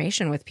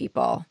transformation with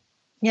people.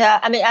 Yeah,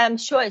 I mean, I'm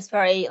sure it's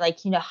very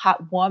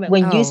heartwarming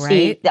when you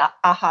see the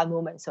aha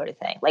moment sort of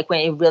thing, like when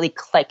it really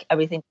click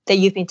everything that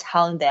you've been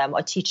telling them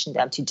or teaching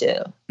them to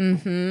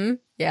do.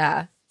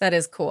 Yeah, that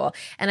is cool.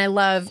 And I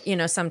love,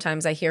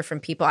 sometimes I hear from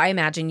people, I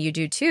imagine you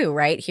do too,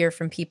 right? Hear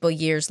from people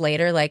years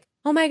later, like,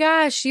 oh my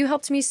gosh, you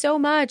helped me so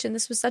much. And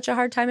this was such a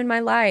hard time in my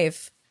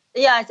life.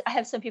 Yeah, I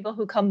have some people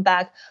who come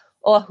back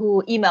or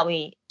who email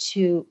me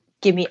to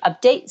give me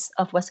updates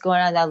of what's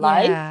going on in their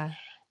life.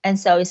 And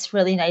so it's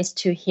really nice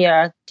to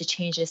hear the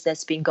changes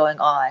that's been going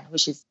on,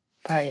 which is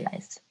very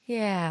nice.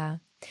 Yeah.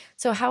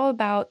 So how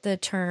about the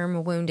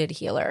term wounded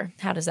healer?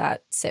 How does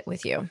that sit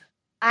with you?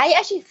 I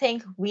actually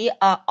think we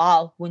are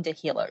all wounded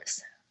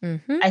healers.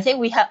 I think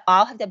we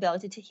all have the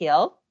ability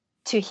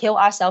to heal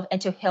ourselves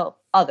and to heal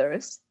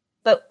others.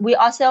 But we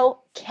also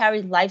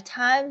carry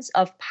lifetimes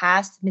of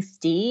past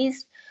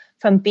misdeeds,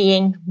 from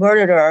being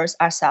murderers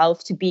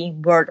ourselves to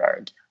being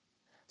murdered.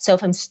 So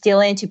from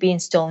stealing to being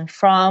stolen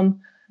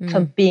from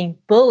being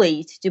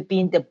bullied to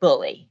being the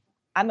bully.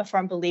 I'm a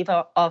firm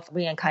believer of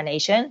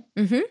reincarnation.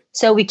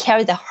 So we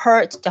carry the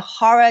hurt, the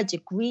horror, the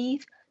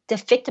grief, the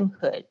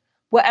victimhood,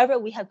 wherever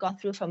we have gone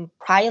through from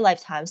prior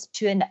lifetimes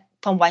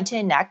from one to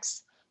the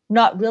next,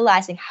 not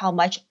realizing how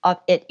much of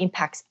it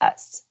impacts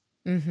us.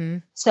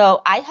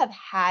 So I have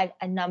had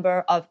a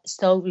number of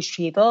soul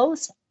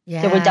retrievals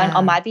that were done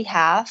on my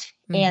behalf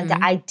and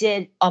that I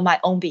did on my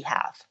own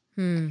behalf.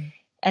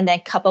 And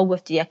then coupled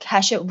with the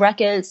Akashic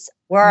Records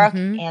work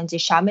and the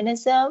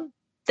shamanism,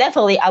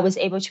 thankfully, I was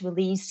able to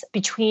release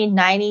between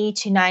 90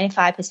 to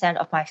 95%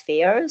 of my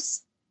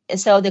fears. And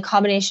so the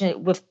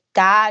combination with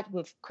that,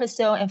 with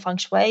crystal and feng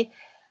shui,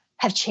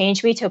 have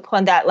changed me to a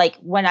point that, like,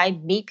 when I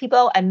meet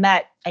people I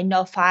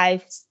know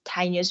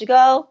 5-10 years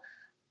ago,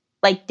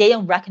 like, they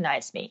don't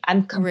recognize me.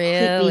 I'm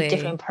completely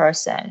different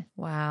person.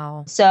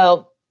 Wow.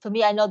 So for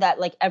me, I know that,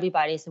 like,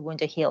 everybody is a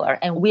wounded healer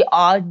and we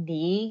all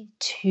need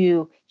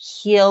to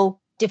heal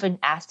different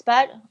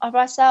aspect of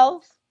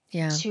ourselves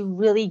Yeah. to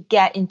really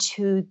get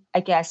into, I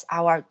guess,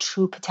 our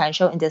true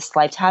potential in this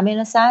lifetime, in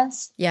a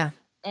sense. Yeah.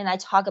 And I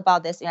talk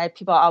about this, and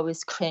people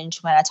always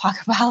cringe when I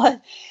talk about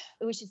it,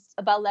 which is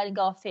about letting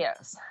go of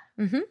fears.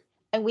 Mm-hmm.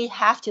 And we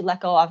have to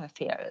let go of our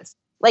fears.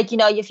 Like,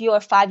 if you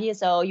are 5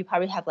 years old, you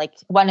probably have like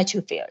 1 or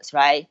 2 fears,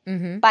 right?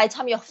 Mm-hmm. By the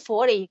time you're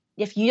 40,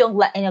 if you don't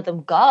let any of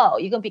them go,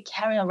 you're going to be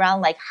carrying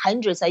around like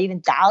hundreds or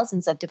even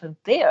thousands of different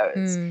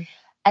fears.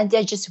 And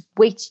they just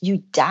weight you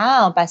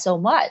down by so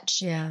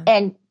much. Yeah.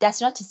 And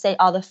that's not to say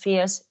all the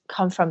fears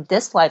come from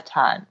this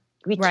lifetime.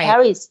 We Right.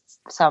 carry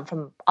some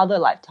from other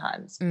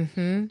lifetimes.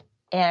 Mm-hmm.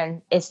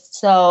 And it's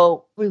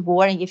so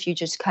rewarding if you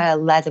just kind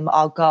of let them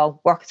all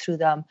go, work through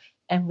them,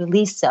 and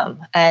release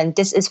them. And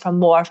this is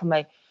from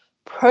a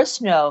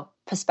personal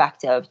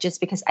perspective,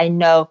 just because I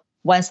know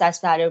once I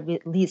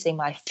started releasing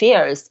my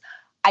fears,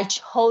 I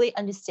totally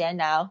understand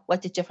now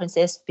what the difference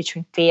is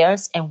between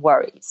fears and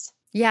worries.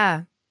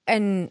 Yeah.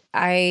 And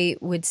I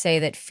would say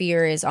that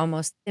fear is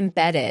almost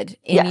embedded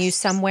in you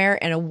somewhere,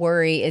 and a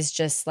worry is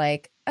just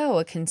like,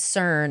 a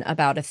concern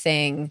about a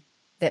thing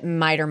that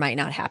might or might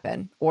not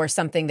happen, or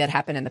something that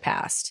happened in the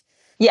past.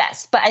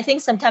 Yes, but I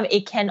think sometimes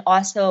it can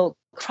also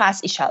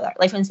cross each other.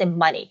 Like, for instance,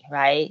 money,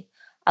 right?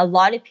 A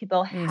lot of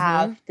people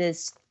have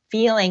this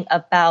feeling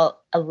about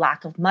a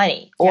lack of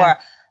money, or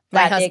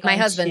my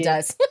husband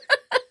does.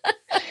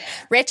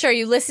 Rich, are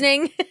you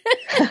listening?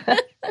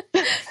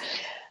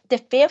 They're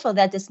fearful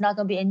that it's not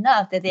going to be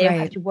enough, that they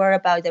have to worry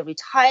about their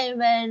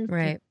retirement.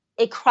 Right.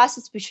 It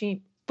crosses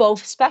between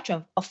both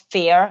spectrum of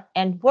fear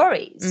and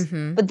worries.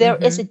 But there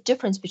is a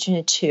difference between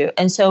the two.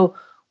 And so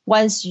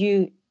once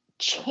you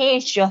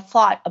change your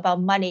thought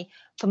about money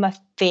from a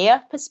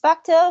fear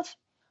perspective,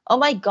 oh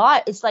my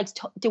God, it's like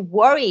the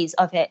worries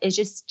of it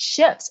just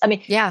shifts. I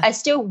mean, I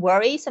still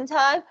worry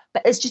sometimes,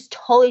 but it's just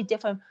totally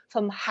different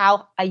from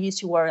how I used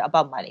to worry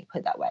about money, put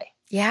it that way.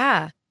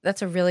 Yeah,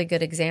 that's a really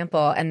good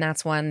example. And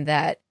that's one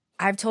that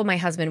I've told my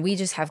husband, we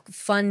just have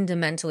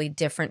fundamentally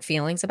different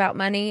feelings about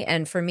money.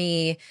 And for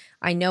me,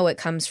 I know it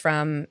comes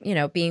from,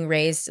 being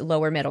raised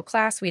lower middle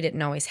class. We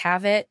didn't always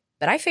have it,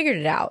 but I figured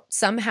it out.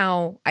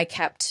 Somehow I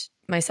kept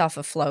myself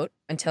afloat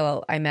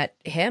until I met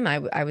him.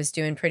 I was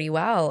doing pretty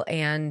well.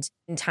 And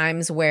in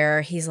times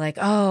where he's like,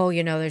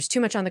 there's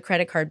too much on the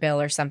credit card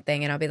bill or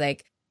something. And I'll be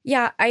like,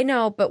 yeah, I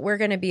know, but we're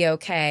going to be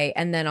okay.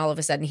 And then all of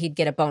a sudden he'd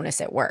get a bonus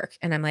at work.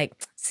 And I'm like,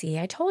 see,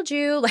 I told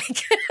you,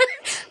 like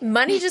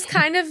money just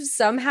kind of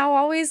somehow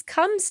always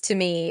comes to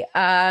me.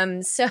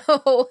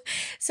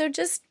 So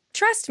just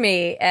trust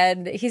me.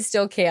 And he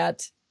still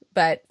can't,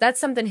 but that's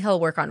something he'll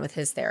work on with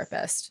his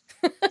therapist.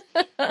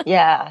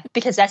 Yeah,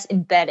 because that's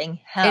embedding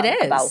him It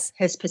is. About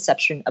his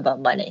perception about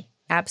money.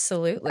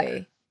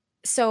 Absolutely.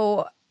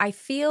 So I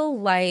feel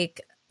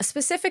like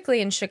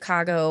specifically in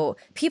Chicago,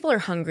 people are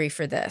hungry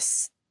for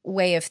this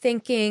way of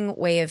thinking,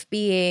 way of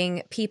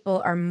being.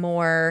 People are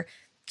more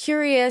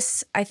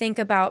curious, I think,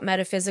 about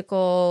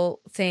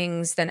metaphysical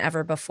things than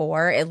ever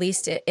before, at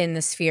least in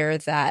the sphere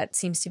that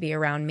seems to be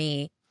around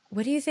me.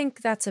 What do you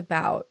think that's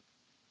about?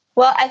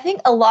 Well, I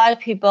think a lot of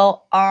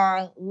people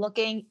are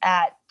looking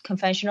at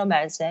conventional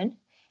medicine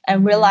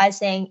and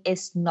realizing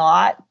it's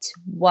not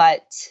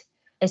what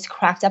it's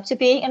cracked up to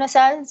be, in a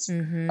sense.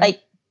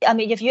 Like, I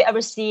mean, if you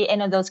ever see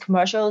any of those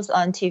commercials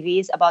on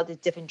TVs about the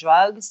different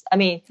drugs, I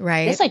mean,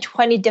 there's like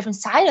 20 different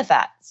side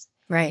effects.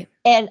 Right.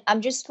 And I'm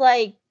just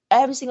like,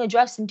 every single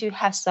drug seems to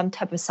have some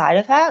type of side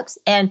effects.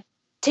 And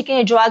taking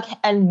a drug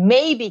and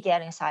maybe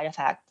getting a side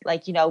effect,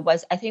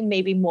 was, I think,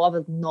 maybe more of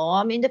a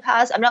norm in the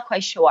past. I'm not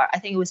quite sure. I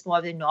think it was more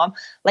of the norm.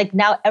 Like,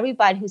 now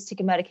everybody who's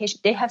taking medication,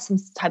 they have some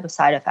type of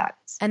side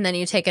effects. And then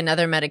you take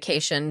another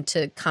medication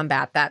to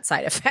combat that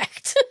side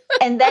effect.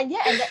 and then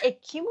it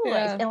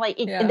accumulates.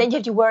 And then you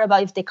have to worry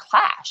about if they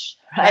clash,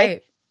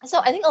 right? So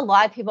I think a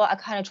lot of people are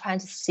kind of trying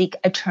to seek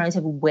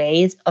alternative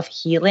ways of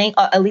healing,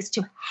 or at least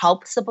to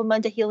help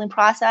supplement the healing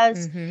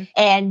process,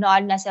 and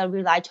not necessarily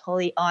rely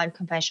totally on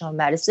conventional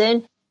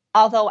medicine.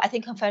 Although I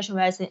think conventional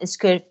medicine is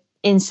good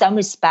in some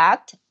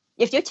respect.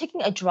 If you're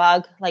taking a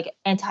drug like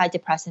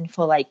antidepressant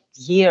for like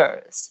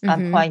years,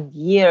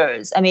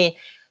 years, I mean,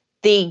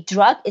 the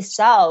drug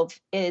itself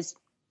is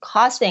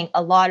causing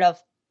a lot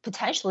of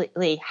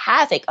potentially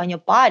havoc on your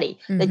body,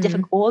 the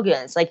different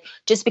organs. Like,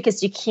 just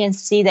because you can't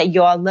see that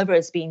your liver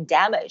is being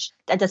damaged,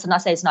 that does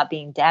not say it's not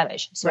being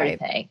damaged, sort of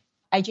thing.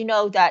 I do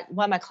know that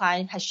one of my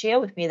clients has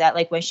shared with me that,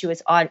 like, when she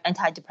was on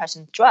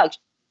antidepressant drugs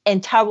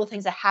and terrible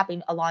things that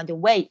happened along the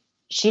way,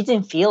 she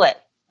didn't feel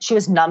it. She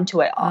was numb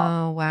to it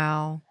all. Oh,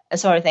 wow. That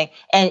sort of thing.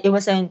 And it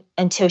wasn't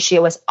until she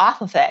was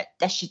off of it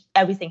that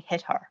everything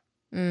hit her.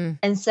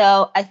 And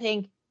so I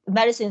think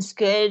medicine is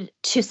good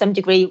to some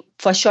degree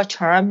for short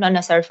term, not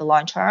necessarily for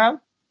long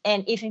term.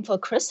 And even for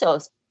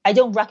crystals, I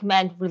don't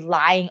recommend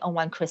relying on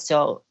one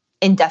crystal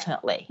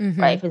indefinitely,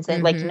 right? For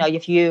instance,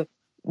 if you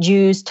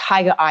use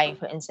tiger iron,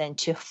 for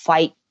instance, to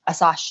fight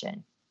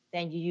exhaustion,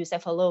 then you use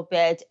that for a little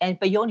bit,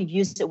 but you only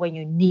use it when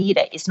you need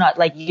it. It's not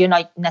like you're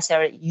not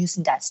necessarily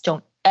using that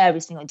stone every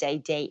single day,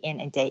 day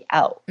in and day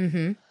out.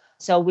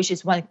 So, which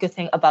is one good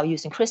thing about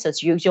using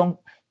crystals. You don't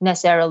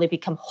necessarily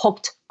become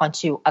hooked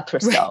onto a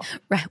crystal.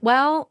 Right.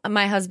 Well,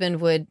 my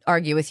husband would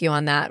argue with you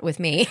on that with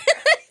me.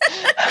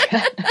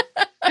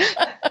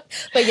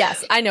 But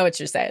yes, I know what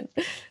you're saying.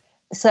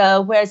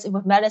 So whereas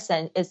with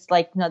medicine, it's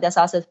like, there's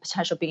also the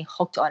potential of being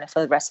hooked on it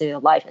for the rest of your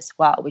life as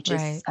well, which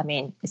is,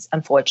 it's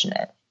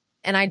unfortunate.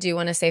 And I do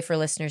want to say for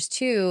listeners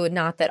too,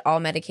 not that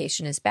all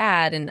medication is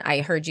bad. And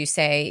I heard you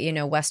say,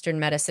 Western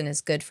medicine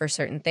is good for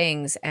certain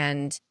things.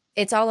 And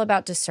it's all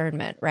about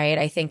discernment, right?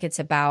 I think it's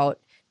about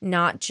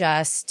not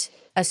just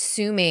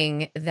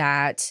assuming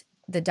that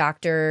the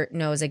doctor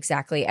knows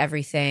exactly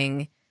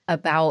everything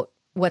about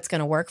what's going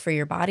to work for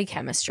your body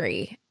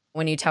chemistry.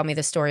 When you tell me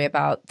the story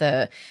about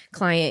the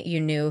client you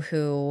knew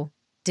who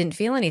didn't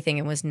feel anything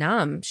and was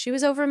numb, she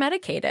was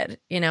over-medicated,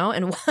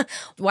 and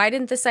why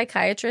didn't the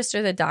psychiatrist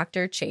or the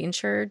doctor change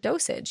her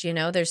dosage?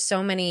 There's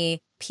so many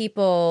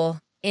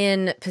people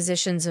in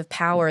positions of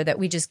power that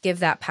we just give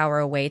that power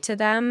away to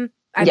them.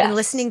 I've been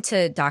listening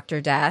to Dr.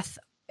 Death.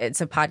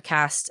 It's a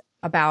podcast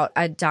about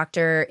a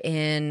doctor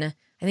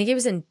I think he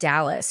was in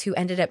Dallas, who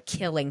ended up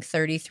killing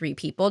 33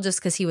 people just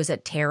because he was a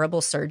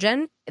terrible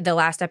surgeon. The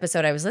last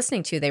episode I was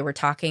listening to, they were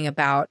talking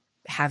about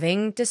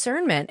having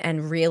discernment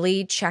and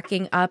really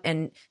checking up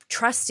and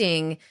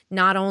trusting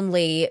not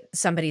only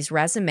somebody's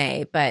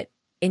resume, but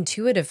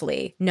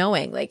intuitively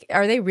knowing, like,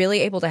 are they really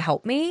able to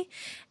help me?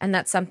 And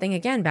that's something,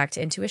 again, back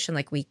to intuition,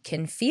 like we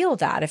can feel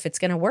that if it's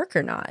going to work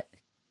or not.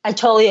 I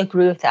totally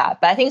agree with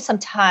that. But I think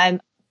sometimes,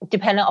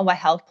 depending on what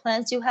health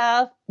plans you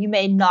have, you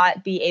may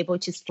not be able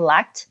to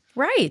select.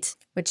 Right.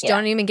 Which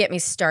don't even get me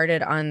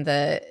started on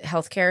the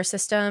healthcare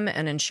system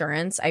and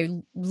insurance.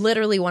 I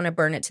literally want to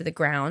burn it to the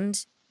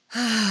ground.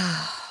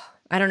 I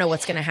don't know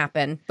what's going to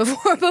happen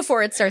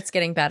before it starts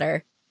getting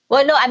better.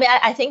 Well, no,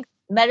 I think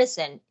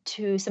medicine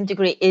to some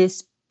degree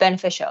is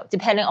beneficial,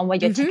 depending on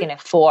what you're taking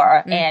it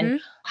for and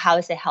how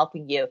is it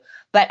helping you.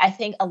 But I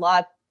think a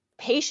lot of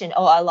patients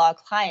or a lot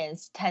of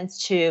clients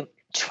tends to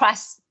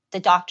trust the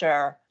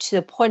doctor to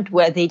the point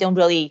where they don't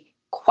really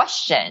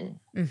question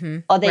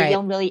or they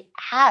don't really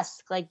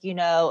ask, like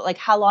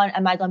how long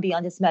am I going to be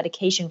on this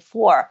medication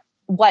for?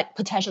 What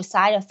potential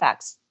side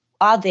effects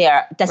are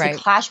there? Does it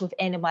clash with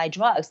any of my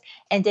drugs?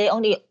 And they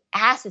only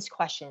ask these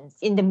questions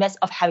in the midst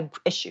of having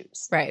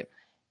issues, right?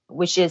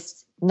 Which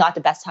is not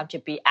the best time to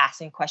be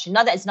asking a question.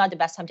 Not that it's not the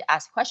best time to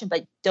ask a question,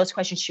 but those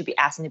questions should be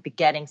asked in the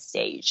beginning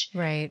stage,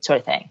 right? Sort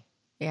of thing.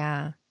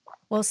 Yeah.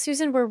 Well,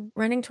 Susan, we're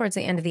running towards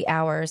the end of the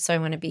hour, so I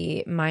want to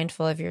be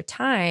mindful of your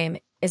time.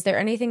 Is there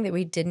anything that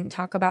we didn't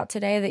talk about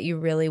today that you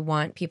really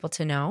want people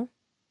to know?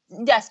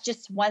 Yes,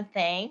 just one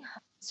thing.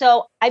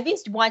 So I've been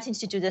wanting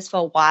to do this for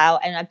a while,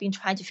 and I've been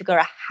trying to figure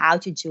out how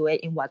to do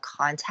it, in what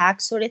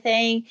context, sort of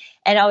thing.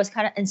 And I was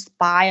kind of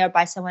inspired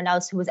by someone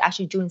else who was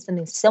actually doing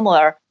something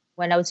similar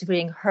when I was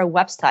reading her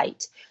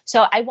website.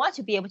 So I want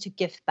to be able to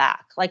give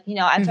back. Like,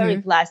 I'm very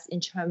blessed in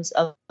terms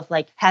of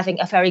like having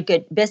a very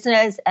good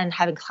business and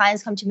having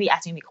clients come to me,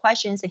 asking me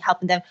questions and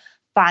helping them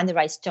find the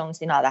right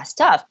stones and all that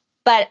stuff.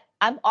 But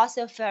I'm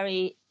also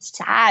very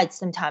sad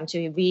sometimes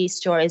to read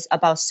stories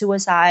about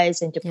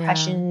suicides and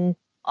depression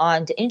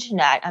on the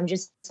internet. I'm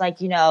just like,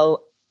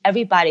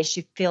 everybody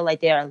should feel like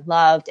they're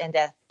loved and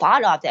they're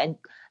thought of,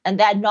 and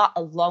they're not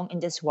alone in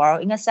this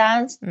world, in a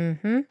sense.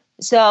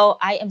 So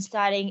I am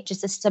starting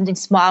just something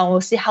small, and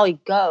we'll see how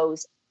it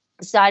goes.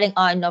 Starting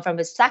on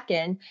November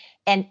 2nd,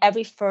 and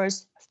every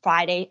first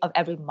Friday of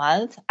every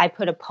month, I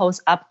put a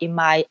post up in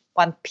my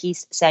One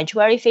Piece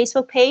Sanctuary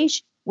Facebook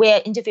page, where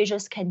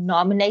individuals can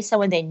nominate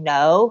someone they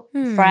know,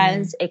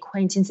 friends,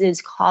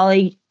 acquaintances,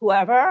 colleagues,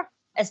 whoever,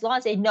 as long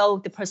as they know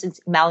the person's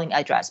mailing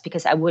address,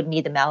 because I would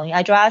need the mailing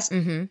address,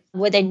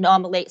 where they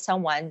nominate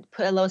someone,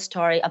 put a little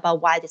story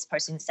about why this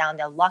person is down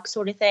their luck,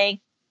 sort of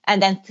thing. And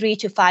then 3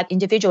 to 5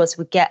 individuals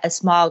would get a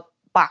small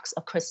box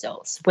of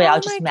crystals where I'll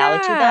just mail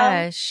it to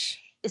them.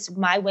 It's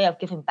my way of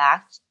giving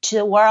back to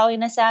the world,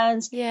 in a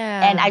sense.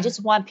 Yeah. And I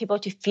just want people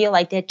to feel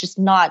like they're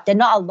not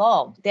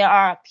alone. There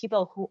are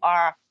people who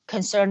are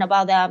concerned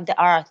about them, that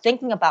are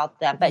thinking about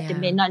them, but they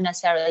may not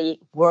necessarily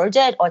word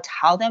it or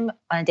tell them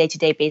on a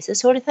day-to-day basis,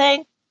 sort of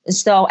thing.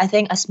 So I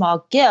think a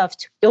small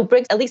gift, it'll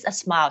bring at least a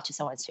smile to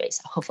someone's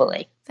face,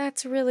 hopefully.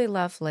 That's really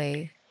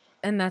lovely.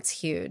 And that's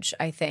huge,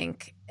 I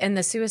think. And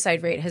the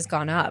suicide rate has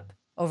gone up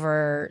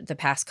over the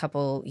past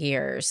couple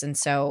years. And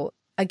so,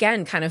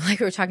 again, kind of like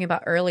we were talking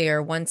about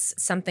earlier, once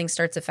something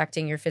starts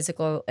affecting your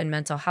physical and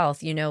mental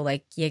health,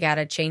 like you got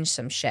to change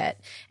some shit.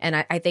 And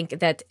I think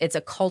that it's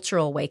a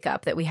cultural wake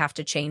up that we have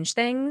to change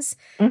things.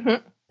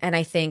 And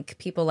I think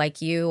people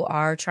like you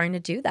are trying to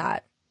do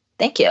that.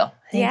 Thank you.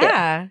 Thank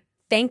you.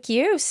 Thank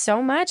you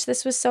so much.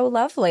 This was so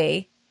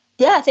lovely.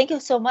 Yeah, thank you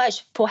so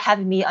much for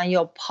having me on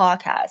your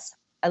podcast.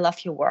 I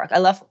love your work. I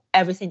love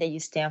everything that you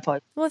stand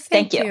for. Well,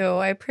 thank you.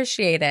 I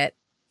appreciate it.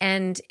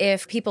 And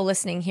if people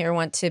listening here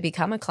want to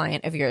become a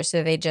client of yours,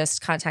 do they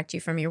just contact you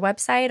from your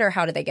website, or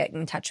how do they get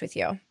in touch with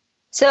you?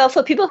 So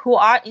for people who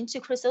are into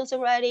crystals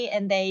already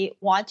and they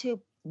want to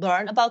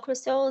learn about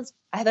crystals,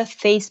 I have a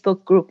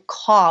Facebook group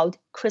called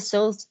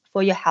Crystals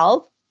for Your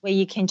Health. where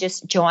you can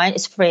just join.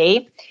 It's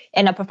free.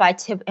 And I provide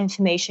tip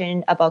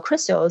information about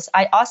crystals.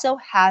 I also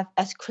have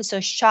a crystal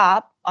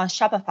shop on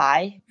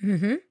Shopify.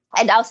 Mm-hmm.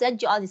 And I'll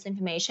send you all this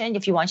information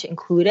if you want to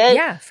include it.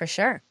 Yeah, for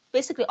sure.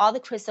 Basically, all the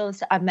crystals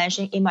that I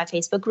mentioned in my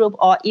Facebook group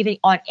or even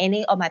on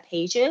any of my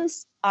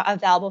pages are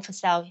available for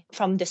sale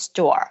from the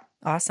store.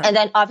 Awesome. And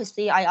then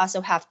obviously, I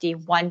also have the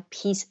One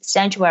Piece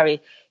Sanctuary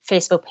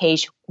Facebook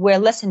page where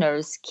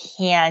listeners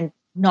can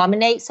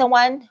nominate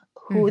someone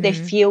who they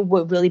feel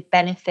would really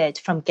benefit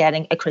from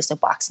getting a crystal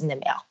box in the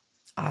mail.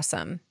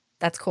 Awesome.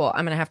 That's cool.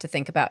 I'm going to have to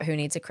think about who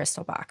needs a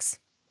crystal box.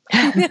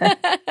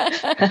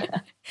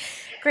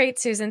 Great,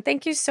 Susan.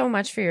 Thank you so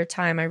much for your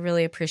time. I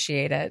really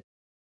appreciate it.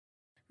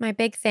 My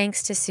big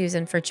thanks to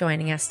Susan for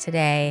joining us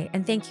today,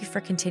 and thank you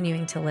for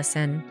continuing to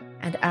listen.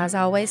 And as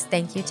always,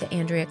 thank you to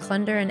Andrea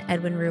Klunder and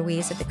Edwin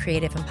Ruiz at the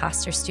Creative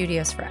Imposter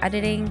Studios for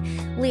editing,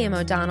 Liam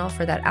O'Donnell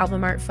for that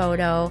album art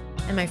photo,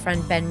 and my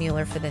friend Ben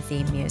Mueller for the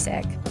theme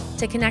music.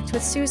 To connect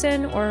with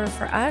Susan or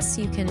for us,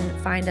 you can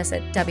find us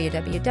at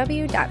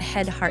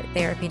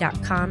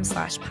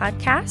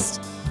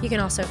www.headhearttherapy.com/podcast. You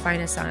can also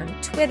find us on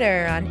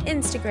Twitter, on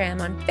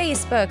Instagram, on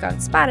Facebook, on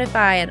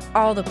Spotify, and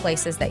all the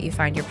places that you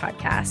find your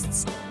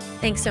podcasts.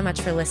 Thanks so much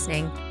for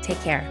listening.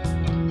 Take care.